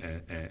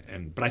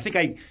 But I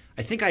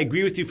think I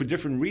agree with you for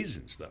different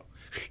reasons, though.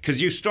 Because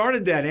you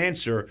started that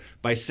answer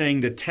by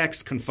saying the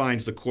text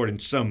confines the court in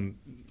some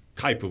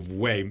type of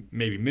way,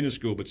 maybe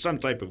minuscule, but some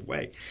type of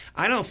way.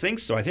 I don't think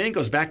so. I think it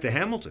goes back to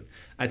Hamilton.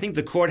 I think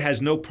the court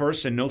has no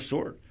purse and no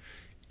sword.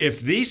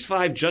 If these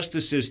 5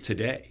 justices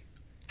today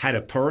had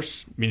a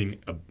purse, meaning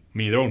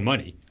their own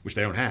money, which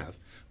they don't have,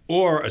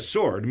 or a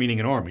sword, meaning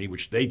an army,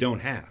 which they don't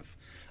have,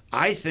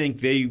 I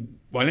think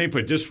let me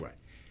put it this way.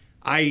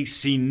 I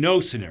see no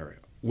scenario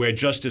where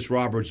Justice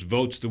Roberts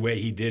votes the way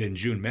he did in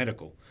June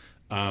Medical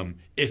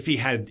if he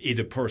had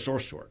either purse or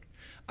sword.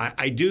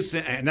 I do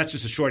think, and that's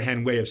just a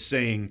shorthand way of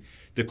saying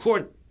the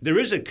court,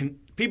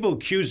 people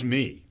accuse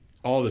me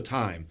all the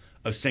time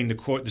of saying the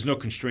court, there's no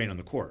constraint on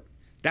the court.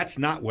 That's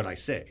not what I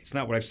say. It's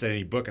not what I've said in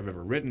any book I've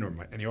ever written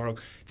or any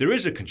article. There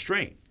is a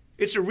constraint.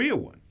 It's a real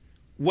one,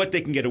 what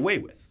they can get away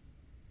with.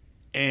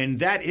 And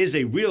that is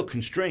a real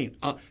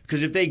constraint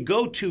because if they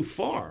go too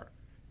far,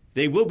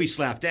 they will be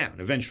slapped down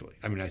eventually.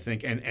 I mean, I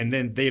think, and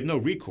then they have no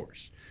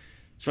recourse.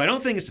 So I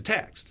don't think it's the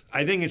text.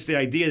 I think it's the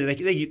idea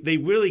that they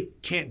really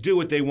can't do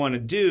what they want to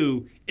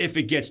do if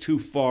it gets too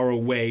far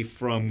away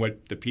from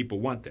what the people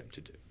want them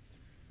to do.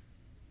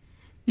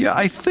 Yeah,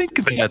 I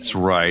think that's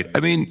right. I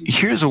mean,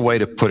 here's a way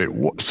to put it.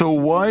 So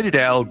why did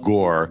Al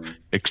Gore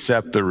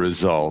accept the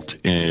result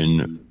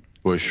in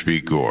Bush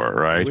v. Gore,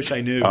 right? I wish I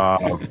knew.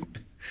 Right.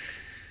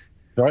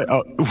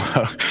 Well,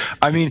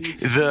 I mean,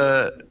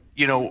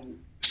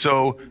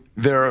 so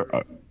there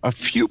are a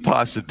few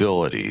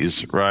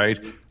possibilities, right?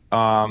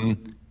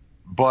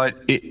 But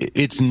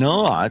it's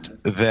not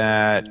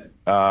that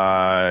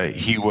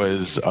he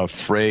was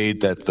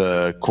afraid that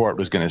the court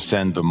was going to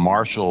send the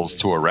marshals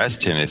to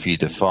arrest him if he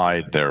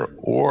defied their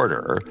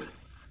order,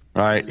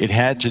 right? It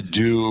had to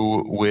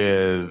do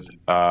with,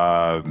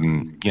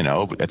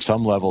 at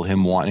some level,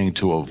 him wanting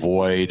to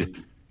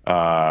avoid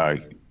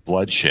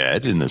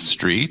bloodshed in the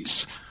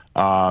streets.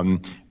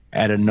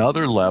 At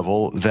another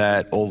level,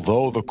 that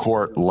although the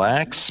court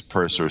lacks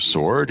purse or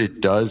sword, it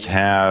does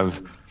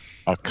have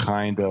a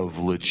kind of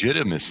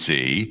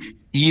legitimacy,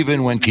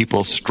 even when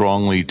people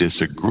strongly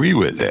disagree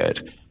with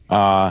it.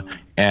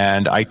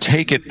 And I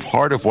take it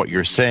part of what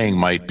you're saying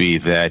might be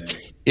that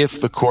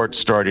if the court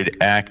started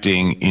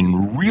acting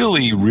in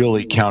really,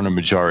 really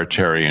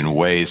counter-majoritarian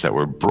ways that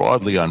were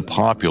broadly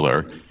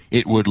unpopular,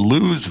 it would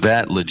lose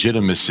that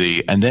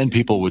legitimacy, and then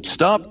people would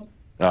stop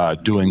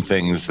doing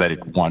things that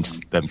it wants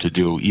them to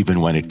do,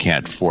 even when it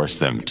can't force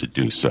them to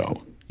do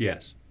so.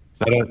 Yes.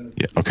 Yeah,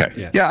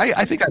 okay. Yeah,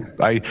 I think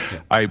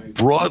I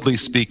broadly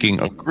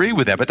speaking agree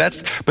with that,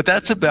 but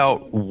that's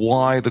about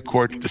why the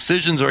court's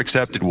decisions are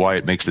accepted, why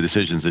it makes the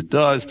decisions it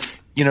does.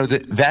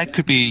 That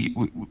could be.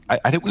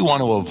 I think we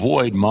want to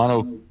avoid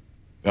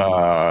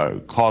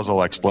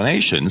causal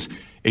explanations.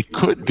 It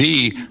could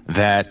be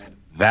that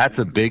that's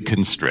a big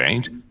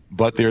constraint,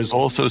 but there's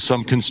also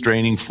some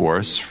constraining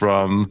force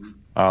from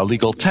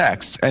legal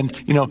texts. And,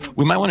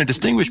 we might want to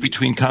distinguish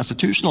between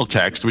constitutional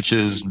text, which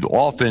is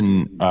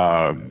often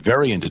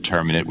very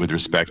indeterminate with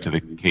respect to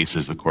the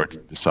cases the court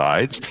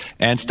decides,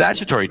 and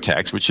statutory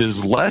text, which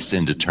is less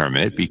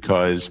indeterminate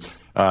because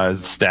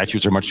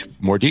statutes are much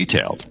more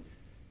detailed.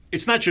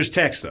 It's not just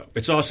text, though.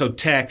 It's also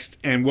text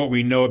and what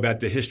we know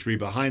about the history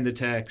behind the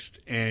text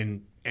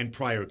and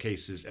prior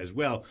cases as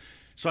well.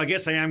 So I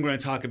guess I am going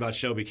to talk about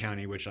Shelby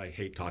County, which I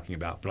hate talking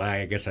about, but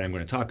I guess I am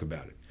going to talk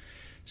about it.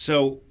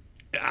 So,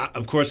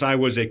 of course, I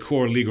was a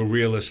core legal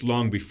realist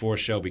long before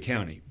Shelby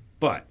County,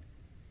 but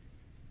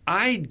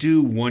I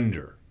do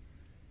wonder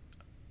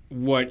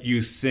what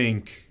you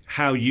think,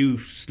 how you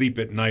sleep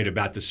at night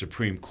about the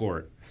Supreme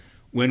Court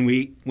when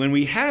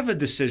we have a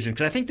decision,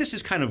 because I think this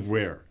is kind of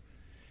rare,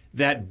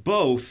 that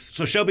both –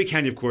 so Shelby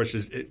County, of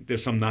course,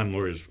 there's some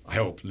non-lawyers, I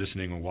hope,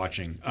 listening or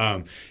watching.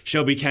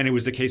 Shelby County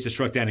was the case that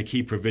struck down a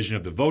key provision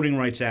of the Voting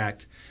Rights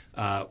Act,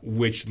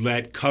 which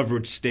let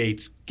covered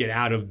states get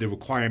out of the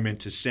requirement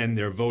to send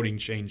their voting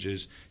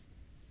changes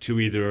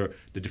to either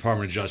the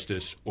Department of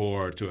Justice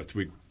or to a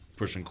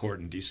three-person court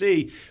in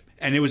D.C.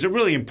 And it was a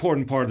really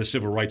important part of the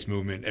civil rights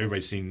movement.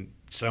 Everybody's seen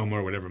Selma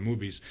or whatever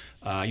movies.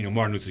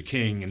 Martin Luther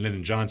King and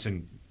Lyndon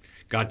Johnson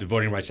got the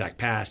Voting Rights Act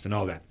passed and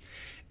all that.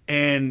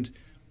 And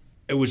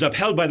it was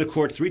upheld by the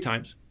court 3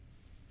 times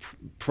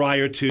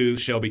prior to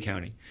Shelby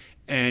County.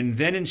 And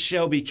then in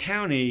Shelby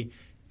County,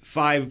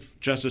 5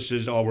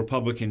 justices, all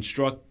Republicans,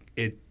 struck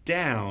it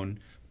down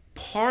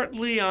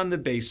partly on the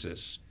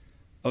basis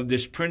of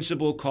this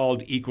principle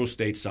called equal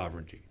state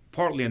sovereignty,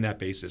 partly on that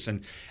basis.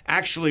 And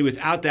actually,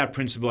 without that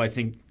principle, I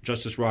think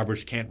Justice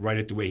Roberts can't write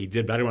it the way he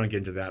did, but I don't want to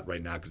get into that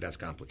right now because that's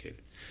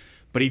complicated.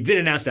 But he did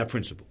announce that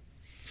principle.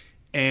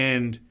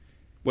 And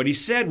what he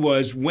said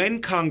was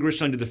when Congress,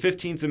 under the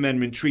 15th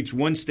Amendment, treats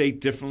one state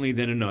differently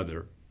than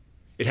another,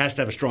 it has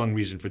to have a strong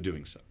reason for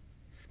doing so.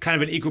 Kind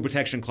of an equal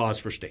protection clause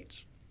for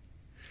states.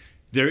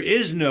 There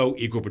is no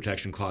equal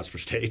protection clause for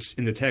states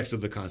in the text of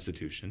the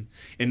Constitution.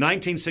 In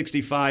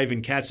 1965,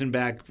 in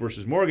Katzenbach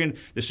versus Morgan,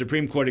 the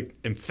Supreme Court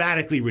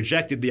emphatically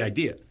rejected the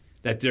idea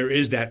that there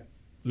is that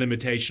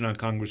limitation on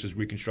Congress's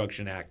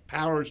Reconstruction Act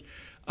powers.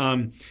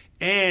 So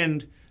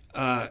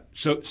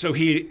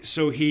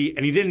he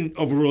didn't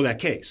overrule that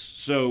case.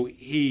 So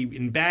he,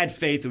 in bad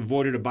faith,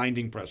 avoided a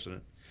binding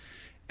precedent.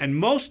 And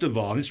most of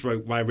all, and this is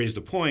why I raised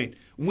the point,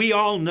 we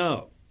all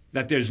know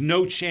that there's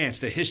no chance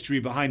the history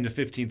behind the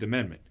 15th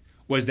Amendment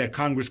was that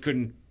Congress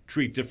couldn't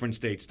treat different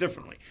states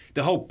differently.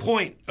 The whole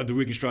point of the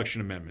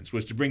Reconstruction Amendments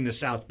was to bring the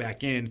South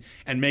back in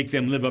and make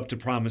them live up to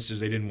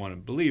promises they didn't want to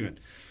believe in.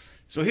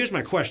 So here's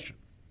my question.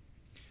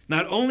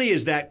 Not only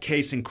is that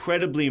case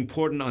incredibly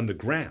important on the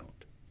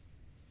ground,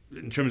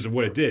 in terms of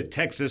what it did,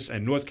 Texas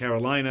and North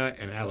Carolina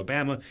and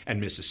Alabama and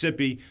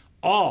Mississippi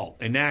all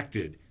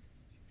enacted,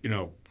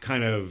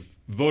 kind of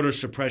voter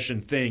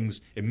suppression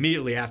things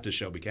immediately after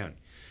Shelby County.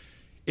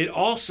 It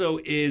also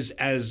is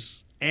as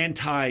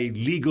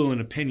anti-legal in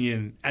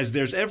opinion as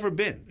there's ever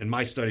been in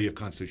my study of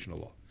constitutional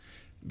law,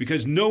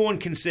 because no one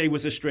can say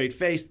with a straight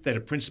face that a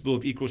principle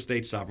of equal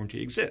state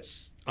sovereignty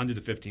exists under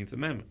the 15th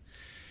Amendment.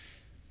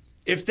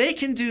 If they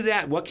can do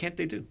that, what can't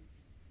they do?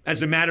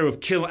 as a matter of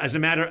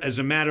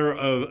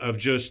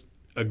just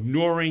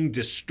ignoring,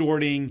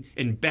 distorting,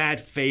 in bad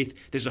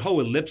faith. There's a whole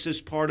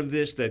ellipsis part of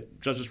this that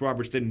Justice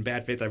Roberts did in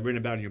bad faith. I've written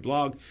about in your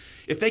blog.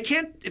 If they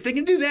can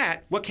do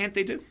that, what can't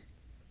they do?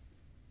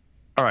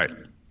 All right.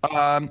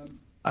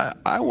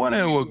 I want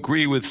to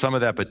agree with some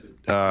of that, but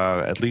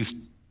at least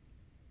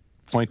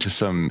point to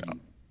some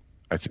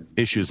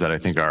issues that I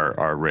think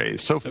are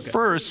raised. So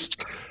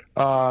first,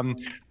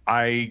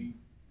 I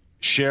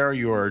share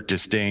your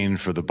disdain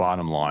for the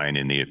bottom line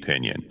in the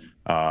opinion.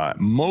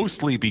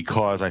 Mostly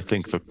because I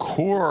think the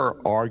core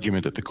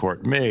argument that the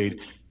court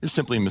made is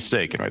simply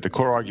mistaken, right? The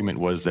core argument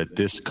was that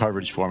this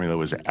coverage formula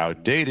was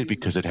outdated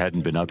because it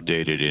hadn't been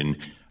updated in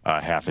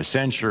half a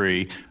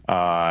century,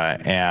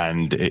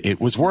 and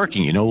it was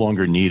working. You no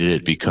longer needed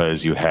it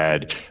because you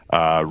had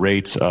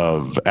rates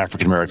of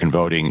African-American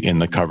voting in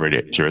the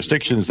covered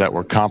jurisdictions that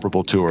were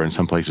comparable to, or in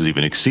some places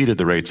even exceeded,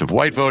 the rates of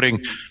white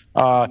voting.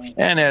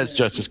 And as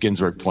Justice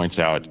Ginsburg points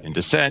out in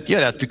dissent,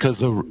 that's because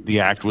the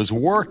act was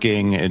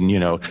working, and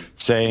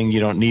saying you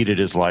don't need it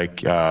is like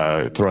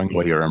throwing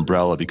away your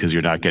umbrella because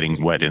you're not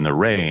getting wet in the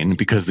rain,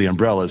 because the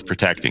umbrella is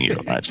protecting you.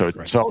 Right?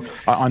 So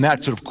on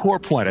that sort of core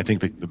point, I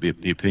think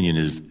the opinion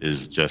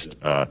is just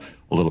a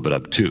little bit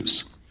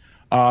obtuse.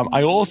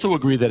 I also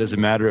agree that as a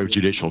matter of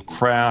judicial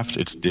craft,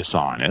 it's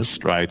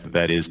dishonest, right?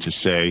 That is to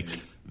say,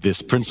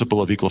 this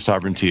principle of equal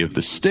sovereignty of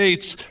the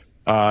states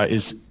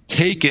is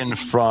taken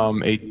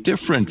from a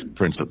different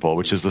principle,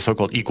 which is the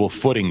so-called equal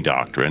footing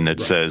doctrine that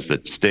says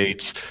that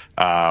states,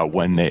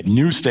 when the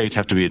new states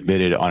have to be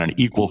admitted on an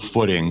equal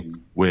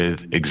footing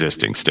with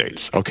existing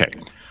states. Okay.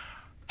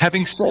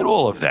 Having said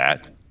all of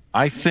that,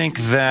 I think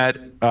that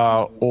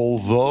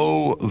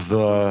although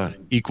the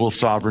equal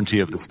sovereignty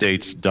of the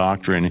states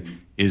doctrine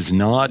is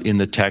not in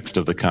the text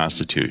of the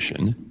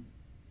Constitution,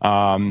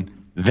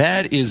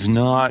 that is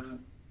not,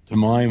 to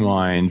my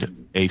mind,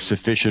 a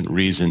sufficient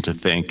reason to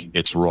think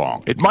it's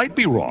wrong. It might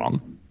be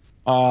wrong,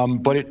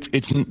 but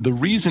it's the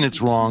reason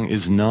it's wrong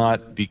is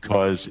not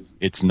because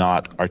it's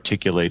not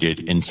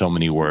articulated in so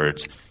many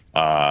words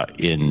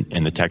in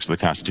the text of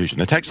the Constitution.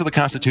 The text of the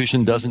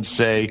Constitution doesn't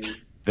say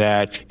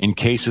that in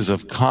cases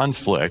of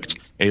conflict,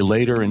 a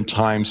later in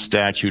time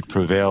statute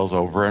prevails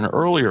over an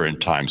earlier in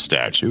time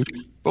statute,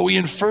 but we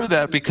infer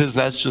that because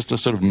that's just a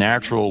sort of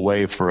natural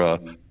way for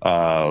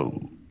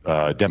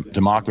a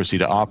democracy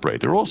to operate.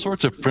 There are all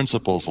sorts of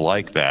principles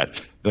like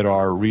that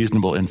are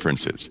reasonable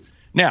inferences.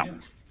 Now,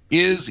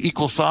 is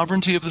equal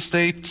sovereignty of the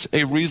states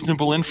a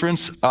reasonable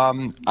inference?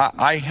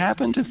 I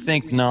happen to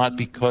think not,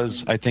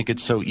 because I think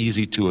it's so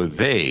easy to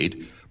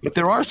evade. But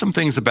there are some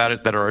things about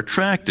it that are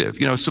attractive.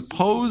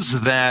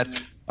 Suppose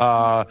that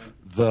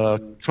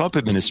the Trump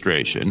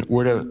administration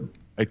were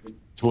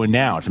to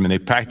announce, they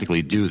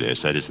practically do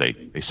this, that is, they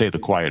say the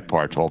quiet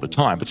parts all the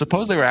time, but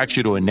suppose they were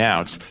actually to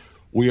announce,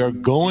 we are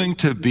going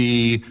to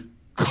be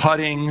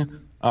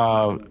cutting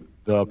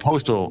the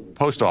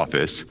post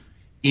office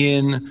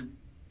in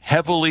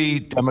heavily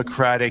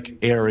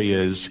Democratic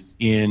areas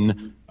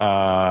in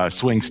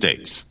swing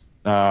states.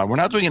 We're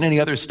not doing it in any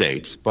other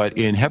states, but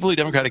in heavily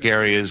Democratic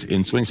areas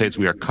in swing states,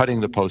 we are cutting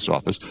the post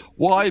office.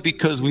 Why?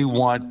 Because we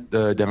want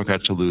the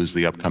Democrats to lose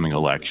the upcoming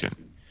election.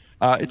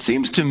 It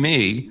seems to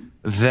me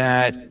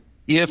that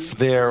if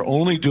they're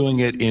only doing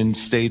it in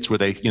states where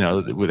they,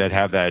 that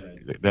have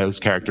those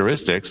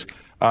characteristics,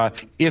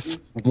 if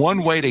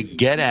one way to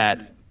get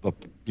at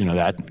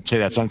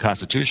that's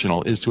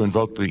unconstitutional is to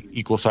invoke the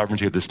equal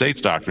sovereignty of the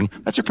states doctrine,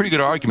 that's a pretty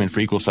good argument for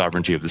equal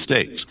sovereignty of the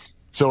states.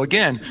 So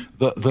again,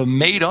 the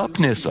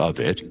made-upness of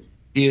it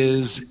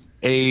is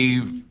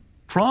a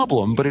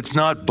problem, but it's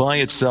not by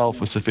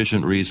itself a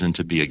sufficient reason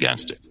to be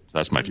against it.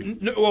 That's my view.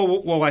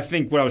 No, well, I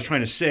think what I was trying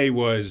to say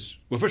was,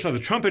 first of all,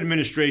 the Trump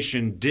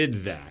administration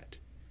did that.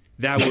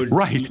 That would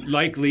right.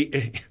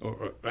 likely,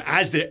 or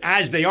as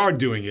they are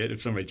doing it, if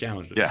somebody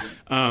challenged it.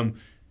 Yeah.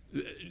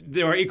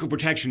 There are equal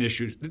protection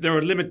issues. There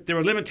are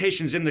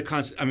limitations in the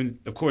Constitution.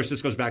 Of course,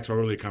 this goes back to our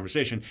earlier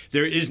conversation.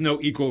 There is no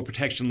equal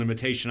protection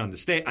limitation on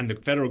the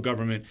federal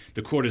government.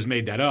 The court has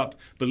made that up.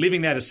 But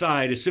leaving that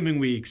aside, assuming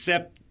we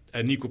accept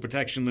an equal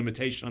protection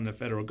limitation on the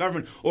federal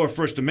government or a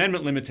First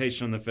Amendment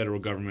limitation on the federal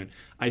government,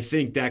 I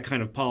think that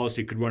kind of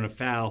policy could run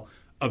afoul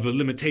of a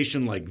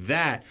limitation like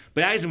that.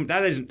 But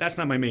that's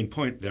not my main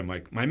point there,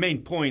 Mike. My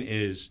main point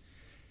is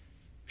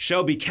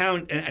Shelby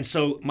County, and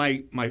so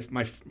my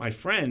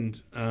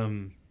friend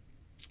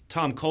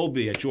Tom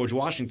Colby at George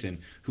Washington,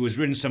 who has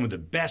written some of the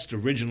best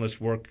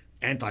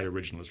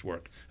anti-originalist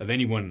work of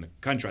anyone in the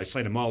country. I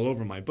cite him all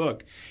over my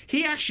book.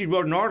 He actually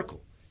wrote an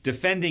article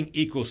defending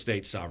equal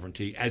state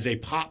sovereignty as a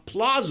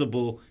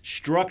plausible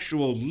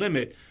structural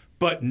limit,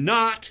 but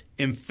not,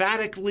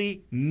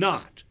 emphatically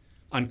not,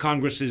 on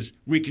Congress's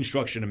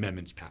Reconstruction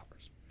Amendments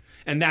powers.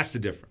 And that's the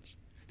difference.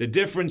 The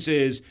difference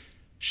is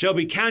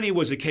Shelby County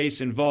was a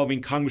case involving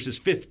Congress's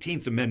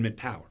 15th Amendment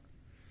power.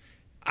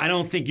 I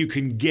don't think you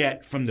can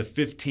get from the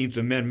 15th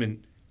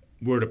Amendment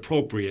word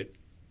appropriate,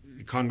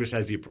 Congress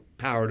has the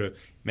power to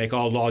make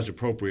all laws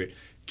appropriate,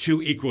 to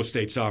equal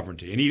state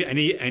sovereignty, and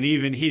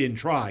even he didn't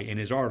try in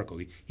his article.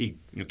 He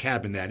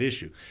cabined that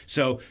issue.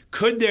 So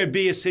could there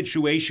be a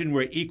situation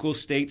where equal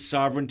state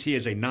sovereignty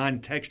as a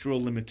non-textual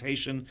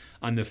limitation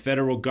on the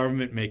federal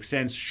government makes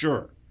sense?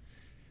 Sure.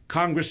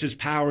 Congress's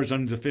powers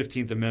under the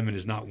 15th Amendment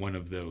is not one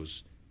of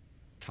those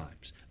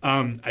times,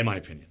 in my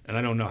opinion. And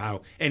I don't know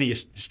how any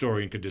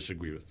historian could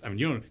disagree with. I mean,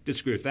 you don't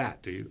disagree with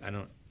that, do you? I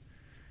don't.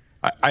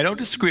 I don't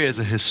disagree as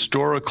a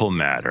historical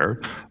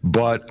matter,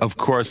 but of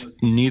course,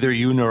 neither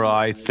you nor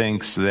I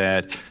thinks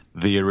that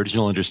the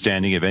original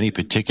understanding of any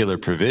particular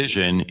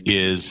provision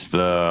is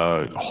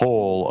the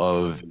whole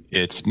of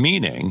its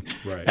meaning.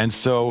 Right. And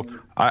so,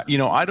 I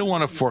don't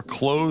want to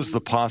foreclose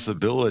the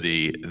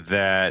possibility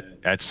that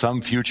at some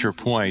future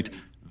point,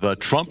 the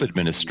Trump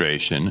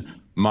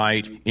administration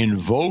might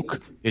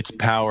invoke its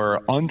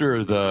power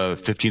under the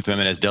 15th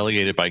Amendment as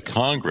delegated by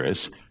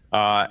Congress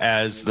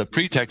as the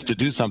pretext to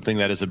do something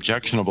that is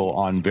objectionable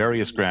on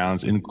various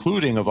grounds,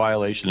 including a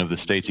violation of the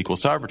state's equal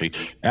sovereignty.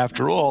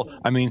 After all,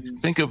 I mean,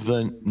 think of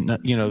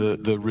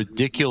the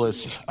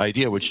ridiculous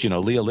idea, which,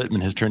 Leah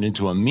Littman has turned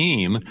into a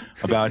meme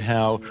about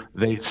how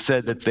they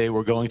said that they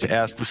were going to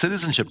ask the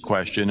citizenship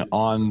question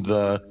on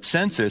the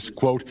census,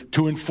 quote,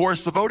 to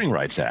enforce the Voting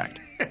Rights Act.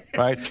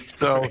 Right.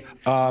 So,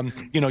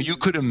 you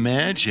could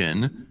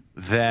imagine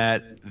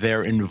that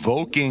they're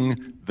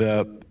invoking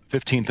the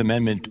 15th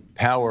Amendment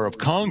power of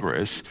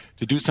Congress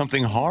to do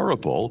something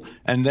horrible,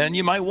 and then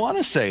you might want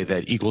to say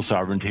that equal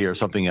sovereignty or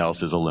something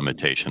else is a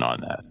limitation on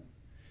that.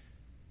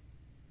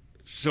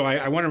 So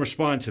I want to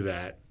respond to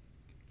that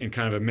in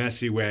kind of a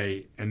messy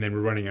way, and then we're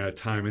running out of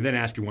time, and then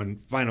ask you one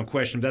final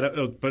question. But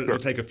it'll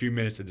take a few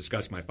minutes to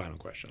discuss my final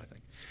question, I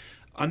think.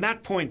 On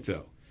that point,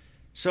 though,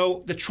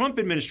 so the Trump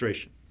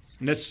administration,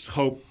 and let's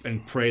hope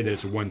and pray that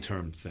it's a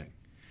one-term thing,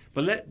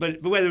 but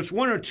whether it's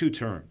one or two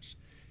terms,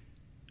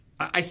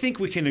 I think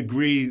we can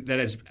agree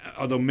that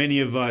although many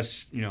of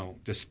us,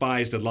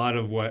 despised a lot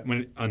of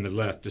on the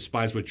left,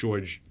 despised what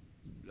George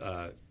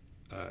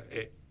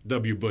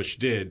W. Bush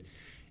did,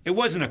 it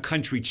wasn't a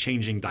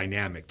country-changing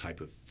dynamic type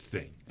of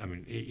thing. I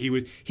mean,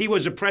 he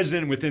was a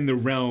president within the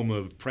realm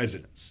of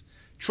presidents.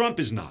 Trump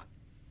is not.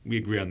 We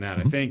agree on that,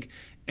 I think.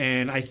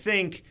 And I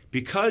think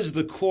because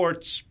the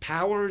court's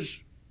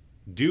powers,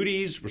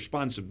 duties,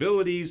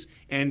 responsibilities,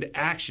 and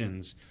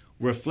actions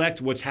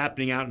reflect what's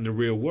happening out in the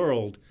real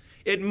world,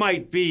 it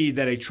might be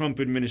that a Trump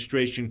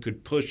administration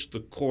could push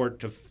the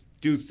court to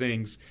do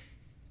things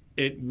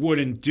it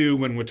wouldn't do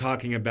when we're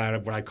talking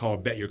about what I call a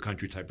bet your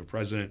country type of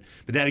president.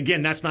 But that,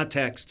 again, that's not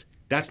text.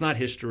 That's not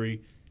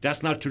history.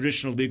 That's not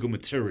traditional legal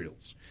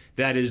materials.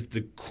 That is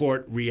the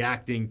court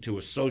reacting to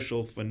a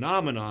social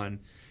phenomenon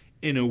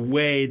in a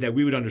way that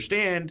we would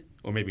understand,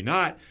 or maybe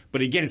not.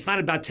 But again, it's not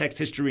about text,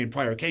 history, and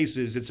prior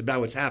cases. It's about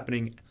what's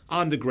happening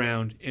on the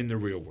ground in the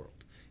real world.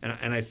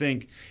 And I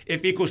think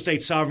if equal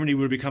state sovereignty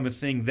were to become a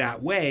thing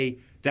that way,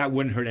 that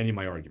wouldn't hurt any of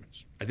my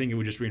arguments. I think it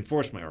would just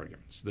reinforce my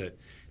arguments that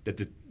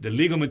the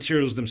legal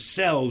materials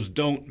themselves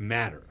don't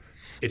matter.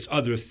 It's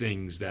other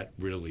things that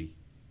really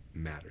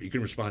matter. You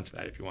can respond to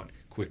that if you want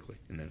quickly,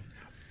 and then.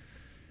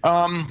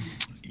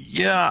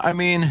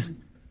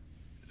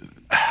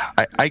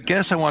 I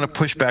guess I want to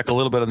push back a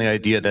little bit on the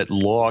idea that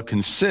law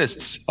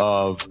consists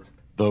of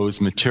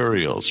those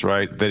materials,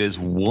 right? That is,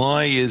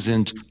 why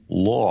isn't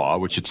law,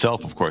 which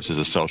itself, of course, is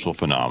a social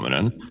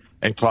phenomenon,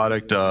 a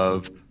product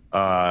of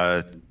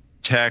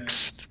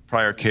text,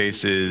 prior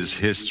cases,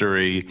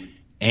 history,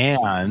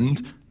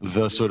 and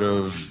the sort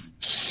of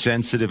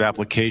sensitive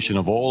application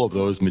of all of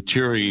those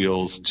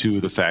materials to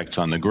the facts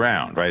on the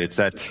ground, right? It's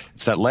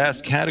that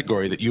last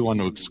category that you want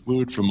to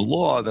exclude from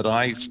law that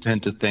I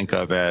tend to think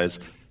of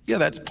as, yeah,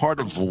 that's part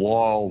of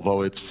law,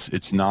 although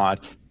it's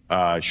not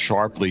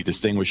sharply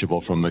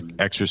distinguishable from the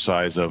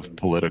exercise of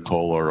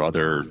political or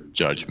other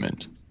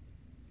judgment.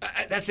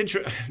 That's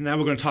interesting. Now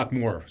we're going to talk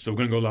more, so we're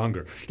going to go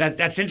longer.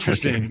 That's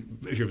interesting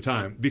if you have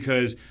time,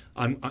 because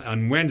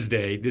on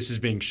Wednesday, this is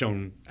being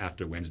shown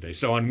after Wednesday.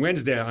 So on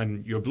Wednesday,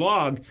 on your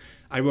blog,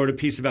 I wrote a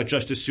piece about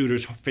Justice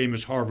Souter's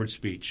famous Harvard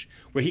speech,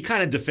 where he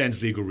kind of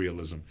defends legal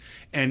realism.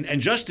 And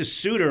Justice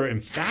Souter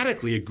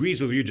emphatically agrees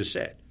with what you just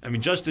said. I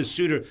mean, Justice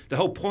Souter, the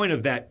whole point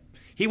of that,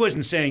 he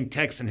wasn't saying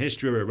text and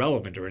history are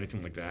irrelevant or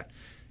anything like that.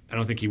 I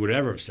don't think he would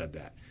ever have said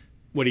that.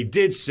 What he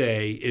did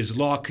say is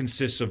law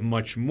consists of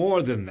much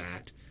more than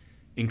that,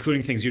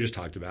 including things you just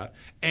talked about.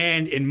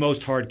 And in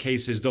most hard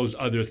cases, those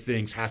other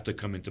things have to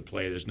come into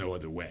play. There's no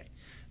other way.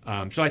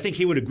 So I think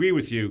he would agree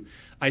with you.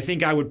 I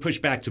think I would push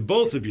back to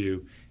both of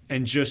you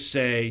and just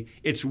say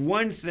it's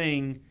one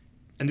thing,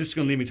 and this is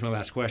going to lead me to my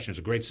last question. It's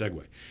a great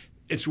segue.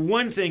 It's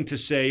one thing to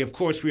say, of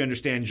course, we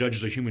understand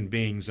judges are human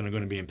beings and are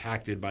going to be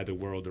impacted by the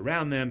world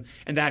around them,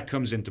 and that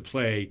comes into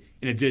play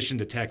in addition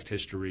to text,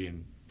 history,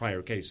 and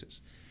prior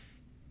cases.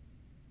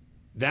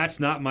 That's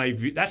not my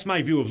view. That's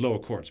my view of lower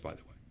courts, by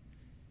the way.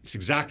 It's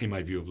exactly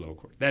my view of lower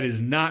court. That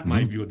is not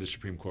my view of the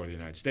Supreme Court of the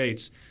United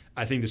States.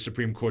 I think the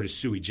Supreme Court is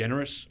sui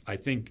generis, I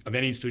think, of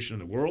any institution in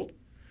the world.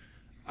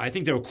 I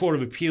think there are court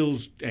of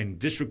appeals and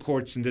district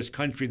courts in this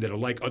country that are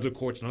like other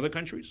courts in other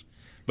countries.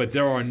 But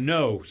there are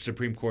no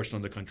Supreme Courts in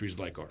other countries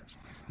like ours,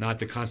 not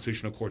the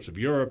constitutional courts of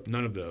Europe,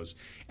 none of those.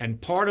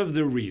 And part of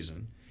the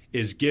reason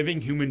is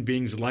giving human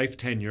beings life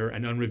tenure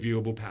and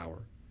unreviewable power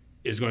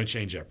is going to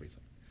change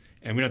everything.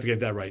 And we don't have to get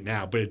that right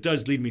now, but it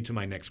does lead me to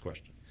my next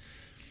question.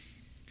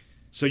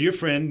 So your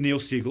friend, Neil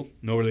Siegel,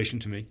 no relation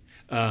to me,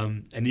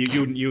 and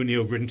you and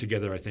Neil have written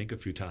together, I think, a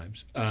few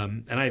times.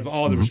 And I have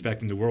all the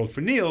respect in the world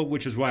for Neil,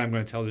 which is why I'm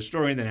going to tell this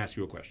story and then ask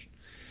you a question.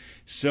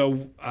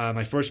 So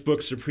my first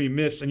book, Supreme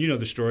Myths, and you know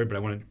the story, but I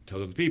want to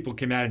tell other people,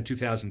 came out in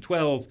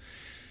 2012.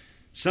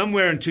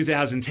 Somewhere in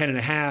 2010 and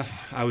a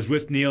half, I was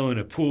with Neil in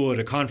a pool at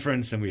a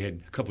conference, and we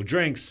had a couple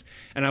drinks,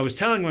 and I was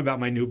telling him about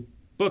my new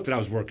book that I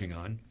was working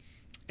on,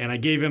 and I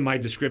gave him my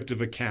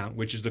descriptive account,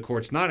 which is the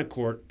court's not a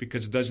court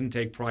because it doesn't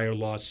take prior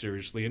law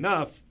seriously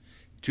enough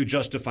to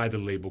justify the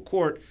label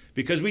court,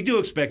 because we do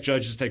expect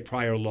judges to take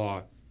prior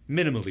law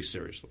minimally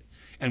seriously.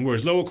 And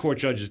whereas lower court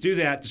judges do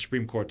that, the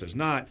Supreme Court does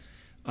not.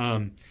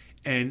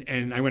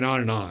 And I went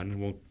on,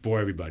 and won't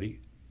bore everybody.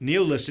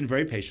 Neil listened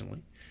very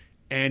patiently,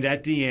 and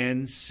at the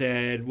end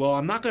said, well,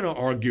 I'm not going to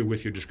argue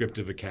with your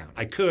descriptive account.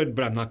 I could,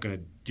 but I'm not going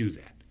to do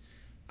that.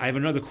 I have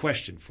another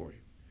question for you.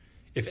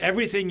 If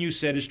everything you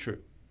said is true,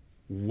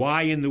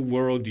 why in the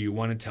world do you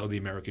want to tell the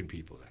American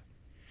people that?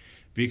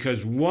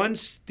 Because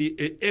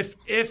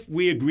if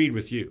we agreed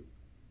with you,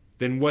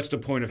 then what's the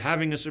point of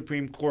having a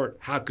Supreme Court?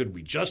 How could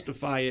we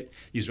justify it?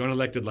 These are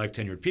unelected,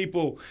 life-tenured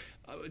people.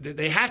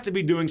 They have to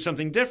be doing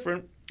something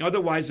different.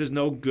 Otherwise, there's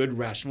no good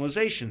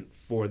rationalization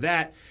for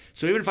that.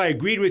 So even if I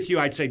agreed with you,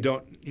 I'd say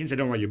don't. He didn't say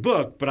don't write your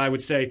book, but I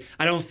would say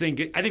I think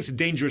it's a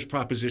dangerous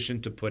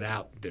proposition to put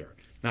out there.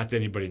 Not that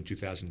anybody in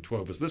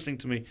 2012 was listening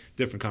to me.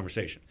 Different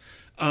conversation.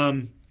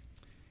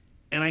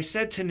 And I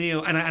said to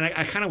Neil, and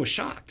I kind of was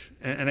shocked,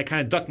 and I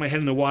kind of ducked my head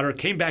in the water,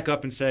 came back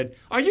up and said,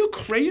 are you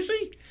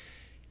crazy?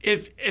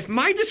 If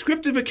my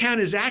descriptive account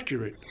is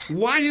accurate,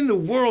 why in the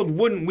world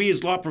wouldn't we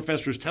as law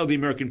professors tell the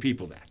American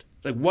people that?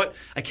 Like what?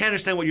 I can't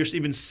understand what you're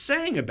even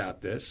saying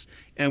about this.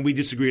 And we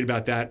disagreed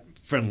about that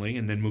friendly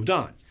and then moved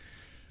on.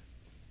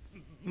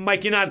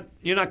 Mike,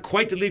 you're not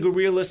quite the legal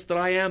realist that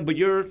I am, but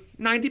you're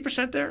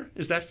 90% there.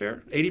 Is that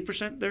fair?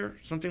 80% there?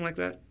 Something like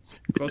that?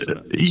 Close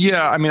enough.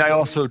 Yeah, I mean, I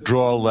also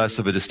draw less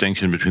of a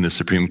distinction between the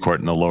Supreme Court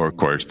and the lower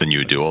courts than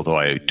you do, although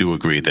I do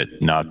agree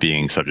that not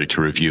being subject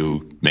to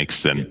review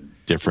makes them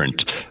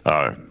different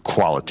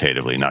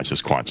qualitatively, not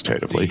just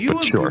quantitatively. Do you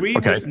but sure. agree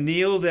Okay. with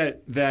Neil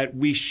that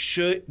we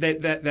should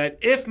that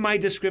if my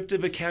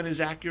descriptive account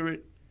is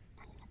accurate,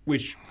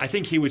 which I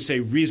think he would say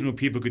reasonable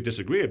people could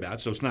disagree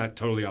about, so it's not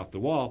totally off the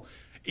wall,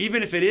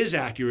 even if it is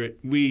accurate,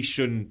 we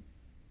shouldn't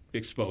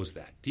expose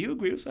that. Do you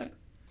agree with that?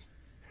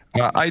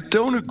 I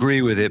don't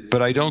agree with it,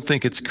 but I don't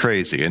think it's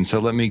crazy. And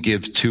so let me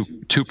give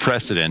two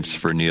precedents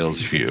for Neil's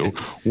view.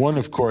 One,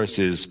 of course,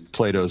 is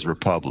Plato's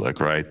Republic,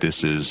 right?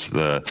 This is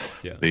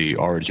the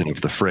origin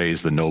of the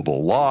phrase, the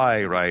noble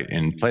lie, right?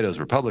 In Plato's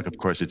Republic, of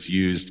course, it's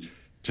used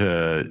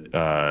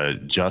to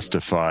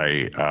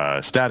justify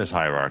status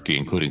hierarchy,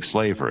 including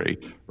slavery,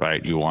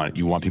 right? You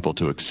want people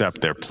to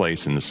accept their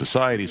place in the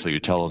society, so you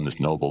tell them this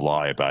noble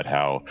lie about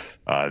how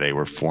they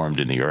were formed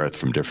in the earth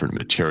from different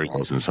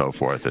materials and so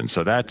forth. And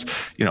so that's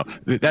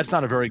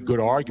not a very good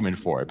argument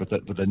for it, but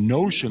the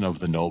notion of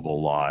the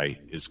noble lie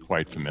is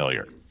quite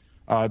familiar.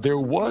 There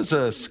was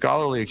a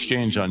scholarly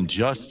exchange on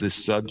just this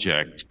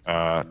subject,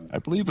 I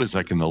believe it was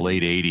like in the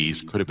late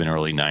 80s, could have been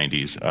early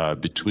 90s,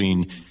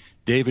 between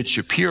David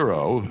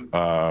Shapiro,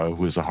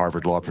 who is a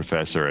Harvard law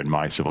professor and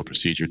my civil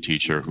procedure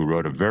teacher, who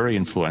wrote a very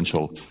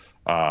influential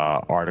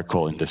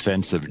article in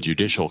defense of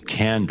judicial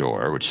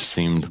candor, which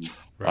seemed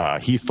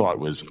he thought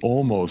was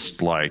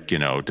almost like,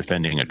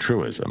 defending a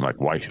truism, like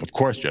why, of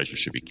course, judges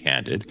should be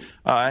candid.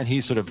 And he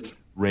sort of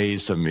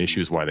raised some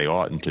issues why they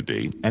oughtn't to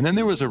be. And then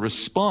there was a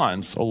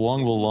response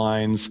along the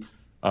lines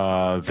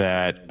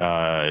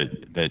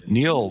that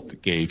Neil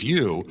gave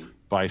you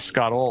by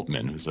Scott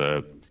Altman, who's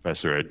a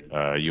professor at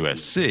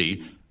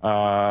USC,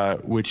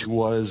 which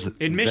was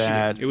in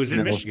Michigan. It was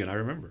in Michigan, I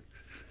remember.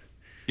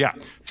 Yeah.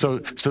 So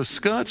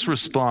Scott's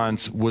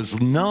response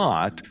was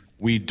not,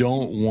 we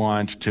don't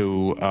want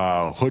to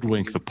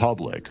hoodwink the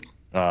public,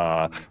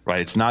 right?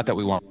 It's not that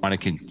we want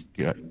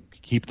to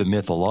keep the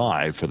myth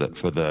alive for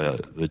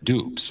the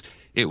dupes.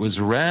 It was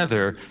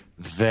rather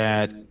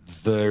that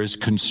there's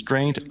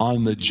constraint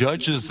on the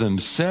judges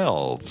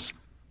themselves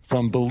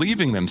from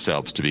believing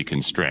themselves to be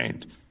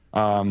constrained.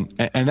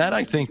 And that,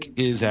 I think,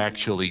 is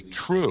actually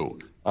true.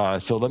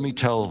 So let me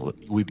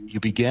you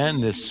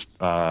began this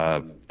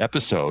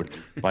episode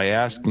by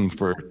asking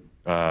for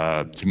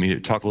me to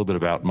talk a little bit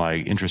about my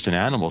interest in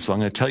animals. So I'm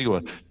going to tell you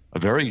a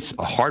very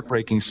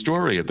heartbreaking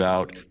story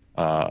about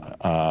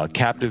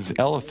captive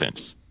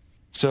elephants.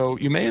 So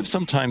you may have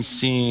sometimes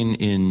seen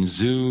in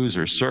zoos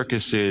or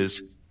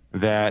circuses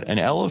that an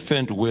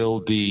elephant will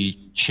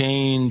be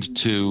chained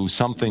to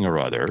something or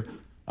other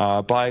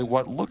by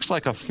what looks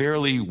like a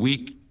fairly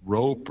weak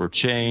rope or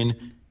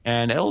chain,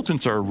 and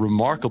elephants are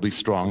remarkably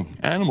strong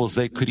animals.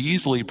 They could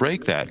easily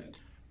break that,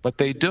 but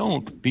they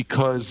don't,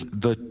 because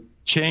the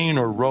chain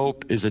or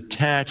rope is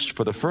attached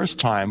for the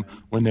first time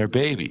when they're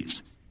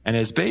babies. And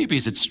as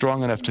babies, it's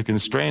strong enough to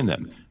constrain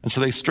them. And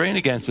so they strain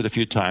against it a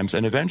few times,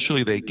 and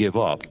eventually they give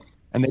up.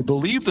 And they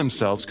believe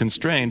themselves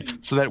constrained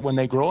so that when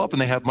they grow up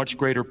and they have much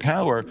greater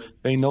power,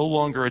 they no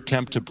longer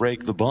attempt to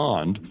break the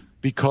bond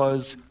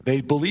because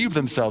they believe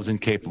themselves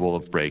incapable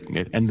of breaking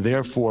it, and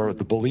therefore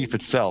the belief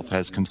itself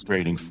has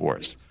constraining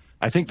force.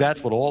 I think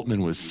that's what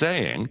Altman was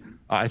saying.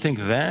 I think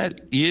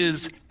that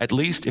is, at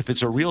least if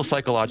it's a real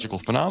psychological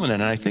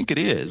phenomenon, and I think it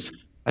is,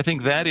 I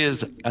think that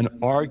is an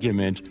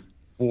argument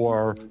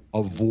for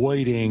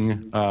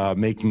avoiding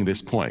making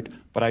this point.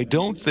 But I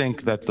don't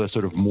think that the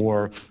sort of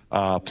more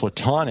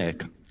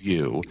Platonic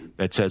view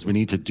that says we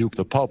need to dupe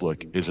the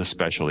public is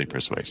especially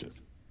persuasive.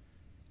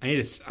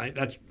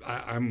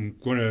 I'm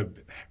going to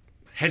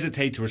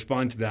hesitate to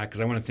respond to that because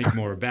I want to think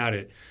more about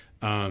it.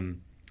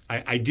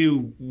 I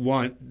do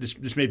want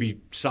this may be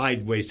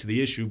sideways to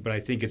the issue, but I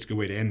think it's a good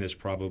way to end this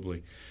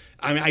probably.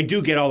 I mean, I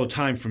do get all the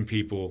time from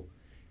people,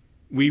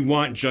 we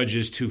want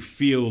judges to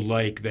feel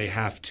like they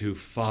have to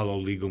follow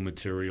legal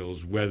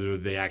materials, whether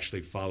they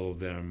actually follow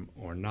them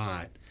or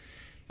not.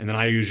 And then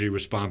I usually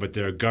respond, but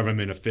they're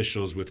government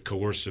officials with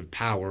coercive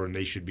power, and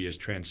they should be as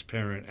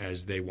transparent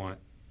as they want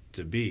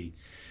to be.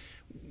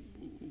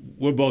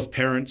 We're both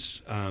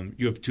parents.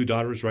 You have 2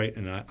 daughters, right?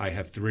 And I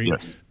have 3.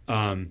 Yes.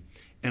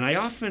 And I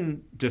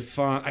often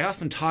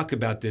talk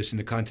about this in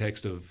the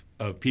context of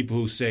people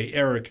who say,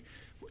 Eric,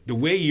 the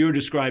way you're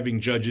describing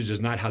judges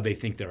is not how they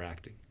think they're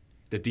acting.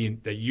 That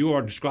you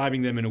are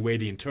describing them in a way,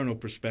 the internal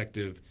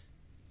perspective,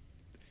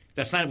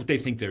 that's not what they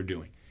think they're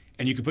doing.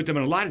 And you could put them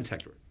in a lie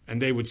detector, and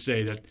they would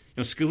say that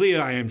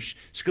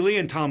Scalia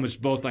and Thomas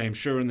both, I am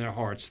sure in their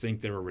hearts,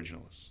 think they're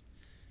originalists.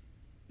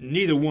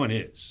 Neither one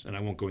is, and I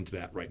won't go into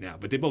that right now,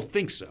 but they both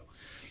think so.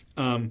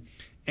 And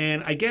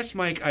I guess,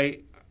 Mike,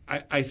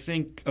 I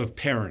think of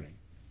parenting,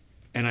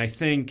 and I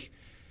think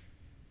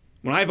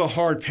when I have a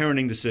hard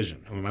parenting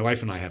decision, when my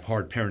wife and I have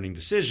hard parenting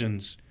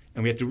decisions,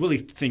 and we have to really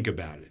think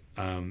about it.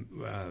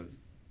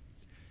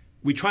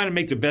 We try to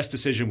make the best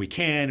decision we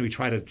can. We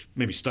try to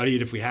maybe study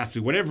it if we have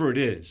to, whatever it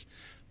is.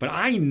 But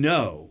I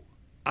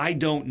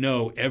don't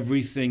know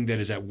everything that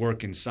is at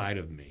work inside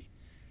of me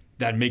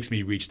that makes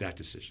me reach that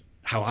decision.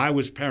 How I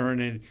was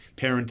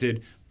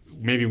parented,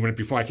 maybe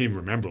before I can even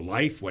remember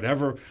life,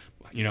 whatever.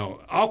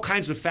 All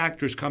kinds of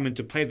factors come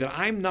into play that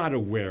I'm not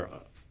aware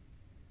of.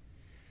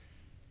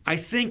 I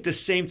think the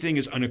same thing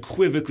is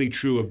unequivocally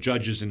true of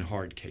judges in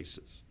hard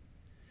cases.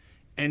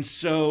 And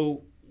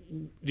so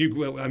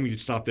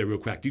stop there real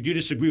quick. Do you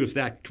disagree with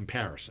that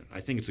comparison? I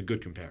think it's a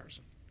good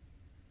comparison.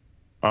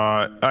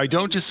 I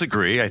don't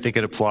disagree. I think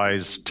it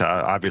applies to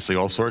obviously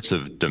all sorts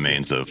of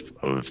domains of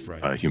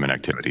right. Human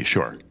activity.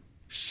 Sure.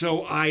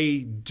 So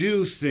I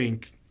do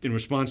think, in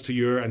response to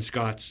your and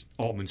Scott's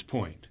Altman's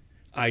point,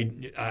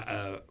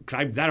 that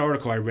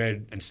article I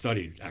read and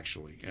studied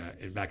actually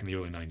back in the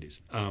early 90s.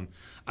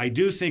 I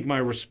do think my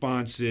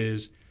response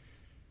is,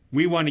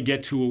 we want to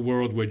get to a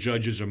world where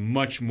judges are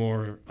much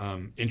more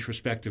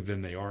introspective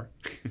than they are,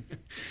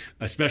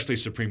 especially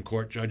Supreme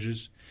Court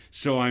judges.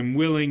 So I'm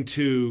willing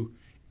to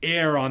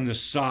err on the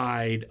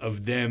side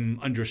of them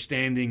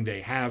understanding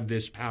they have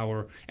this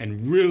power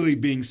and really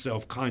being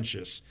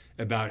self-conscious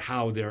about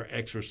how they're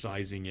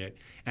exercising it.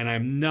 And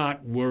I'm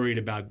not worried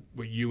about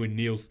what you and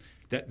Neil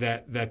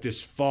that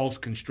this false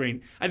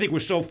constraint. I think we're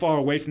so far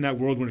away from that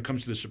world when it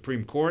comes to the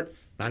Supreme Court,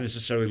 not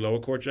necessarily lower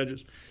court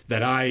judges,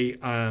 that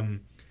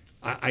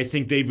I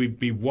think they would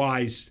be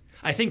wise.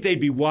 I think they'd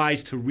be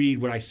wise to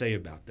read what I say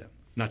about them.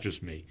 Not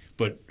just me,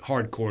 but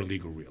hardcore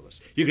legal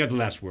realists. You can have the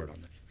last word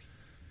on that.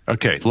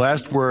 Okay,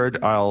 last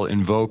word. I'll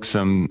invoke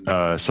some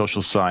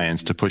social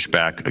science to push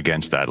back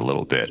against that a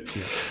little bit.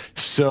 Yeah.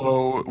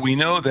 So we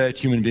know that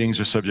human beings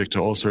are subject to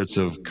all sorts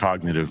of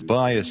cognitive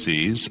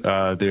biases.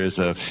 There's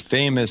a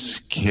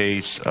famous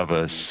case of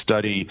a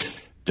study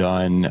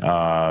done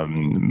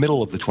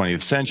middle of the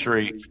 20th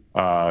century,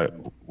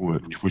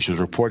 which was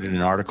reported in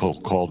an article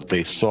called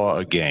They Saw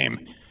a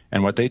Game.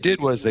 And what they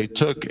did was they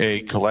took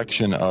a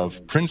collection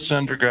of Princeton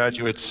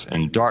undergraduates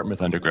and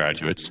Dartmouth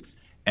undergraduates,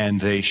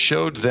 and they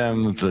showed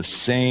them the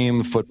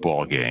same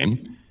football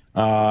game.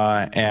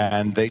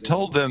 And they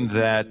told them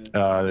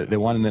that they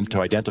wanted them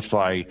to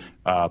identify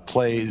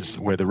plays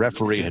where the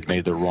referee had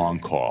made the wrong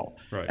call.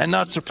 Right. And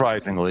not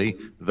surprisingly,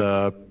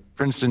 the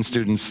Princeton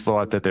students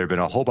thought that there had been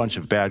a whole bunch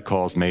of bad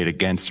calls made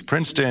against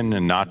Princeton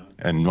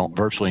and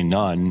virtually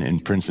none in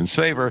Princeton's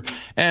favor,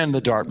 and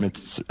the Dartmouth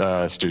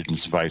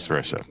students vice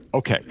versa.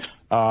 Okay,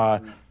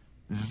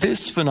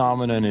 this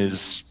phenomenon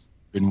has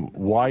been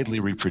widely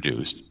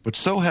reproduced, but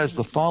so has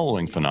the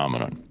following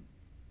phenomenon.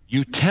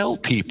 You tell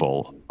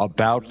people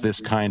about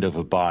this kind of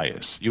a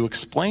bias. You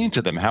explain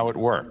to them how it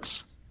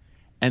works.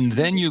 And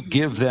then you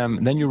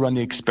run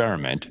the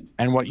experiment,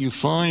 and what you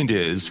find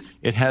is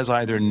it has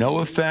either no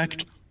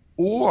effect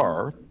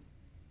or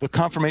the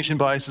confirmation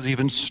bias is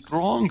even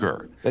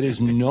stronger. That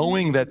is,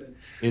 knowing that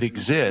it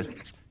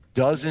exists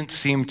doesn't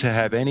seem to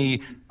have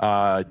any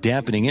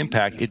dampening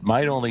impact. It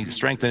might only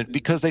strengthen it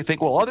because they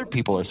think, well, other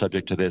people are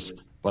subject to this,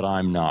 but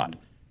I'm not.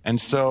 And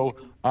so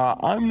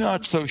I'm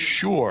not so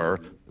sure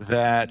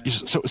that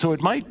so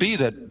it might be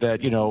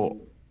that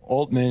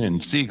Altman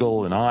and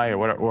Siegel and I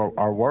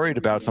are worried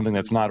about something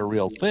that's not a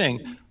real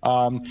thing,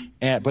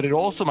 but it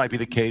also might be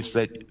the case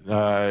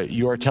that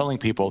you're telling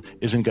people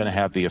isn't going to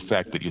have the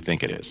effect that you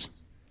think it is.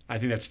 I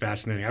think that's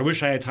fascinating. I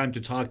wish I had time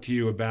to talk to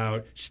you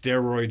about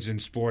steroids in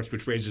sports,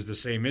 which raises the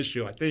same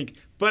issue, I think,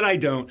 but I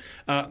don't.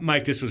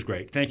 Mike, this was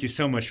great. Thank you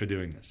so much for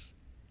doing this.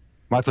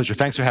 My pleasure.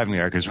 Thanks for having me,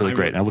 Eric. It's really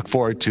great. And I look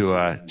forward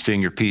to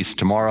seeing your piece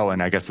tomorrow,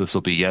 and I guess this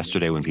will be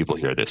yesterday when people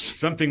hear this.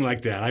 Something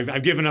like that.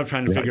 I've given up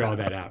trying to figure all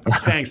that out.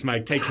 Thanks,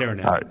 Mike. Take care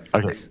now. All right.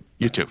 Okay.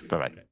 You too. Bye-bye.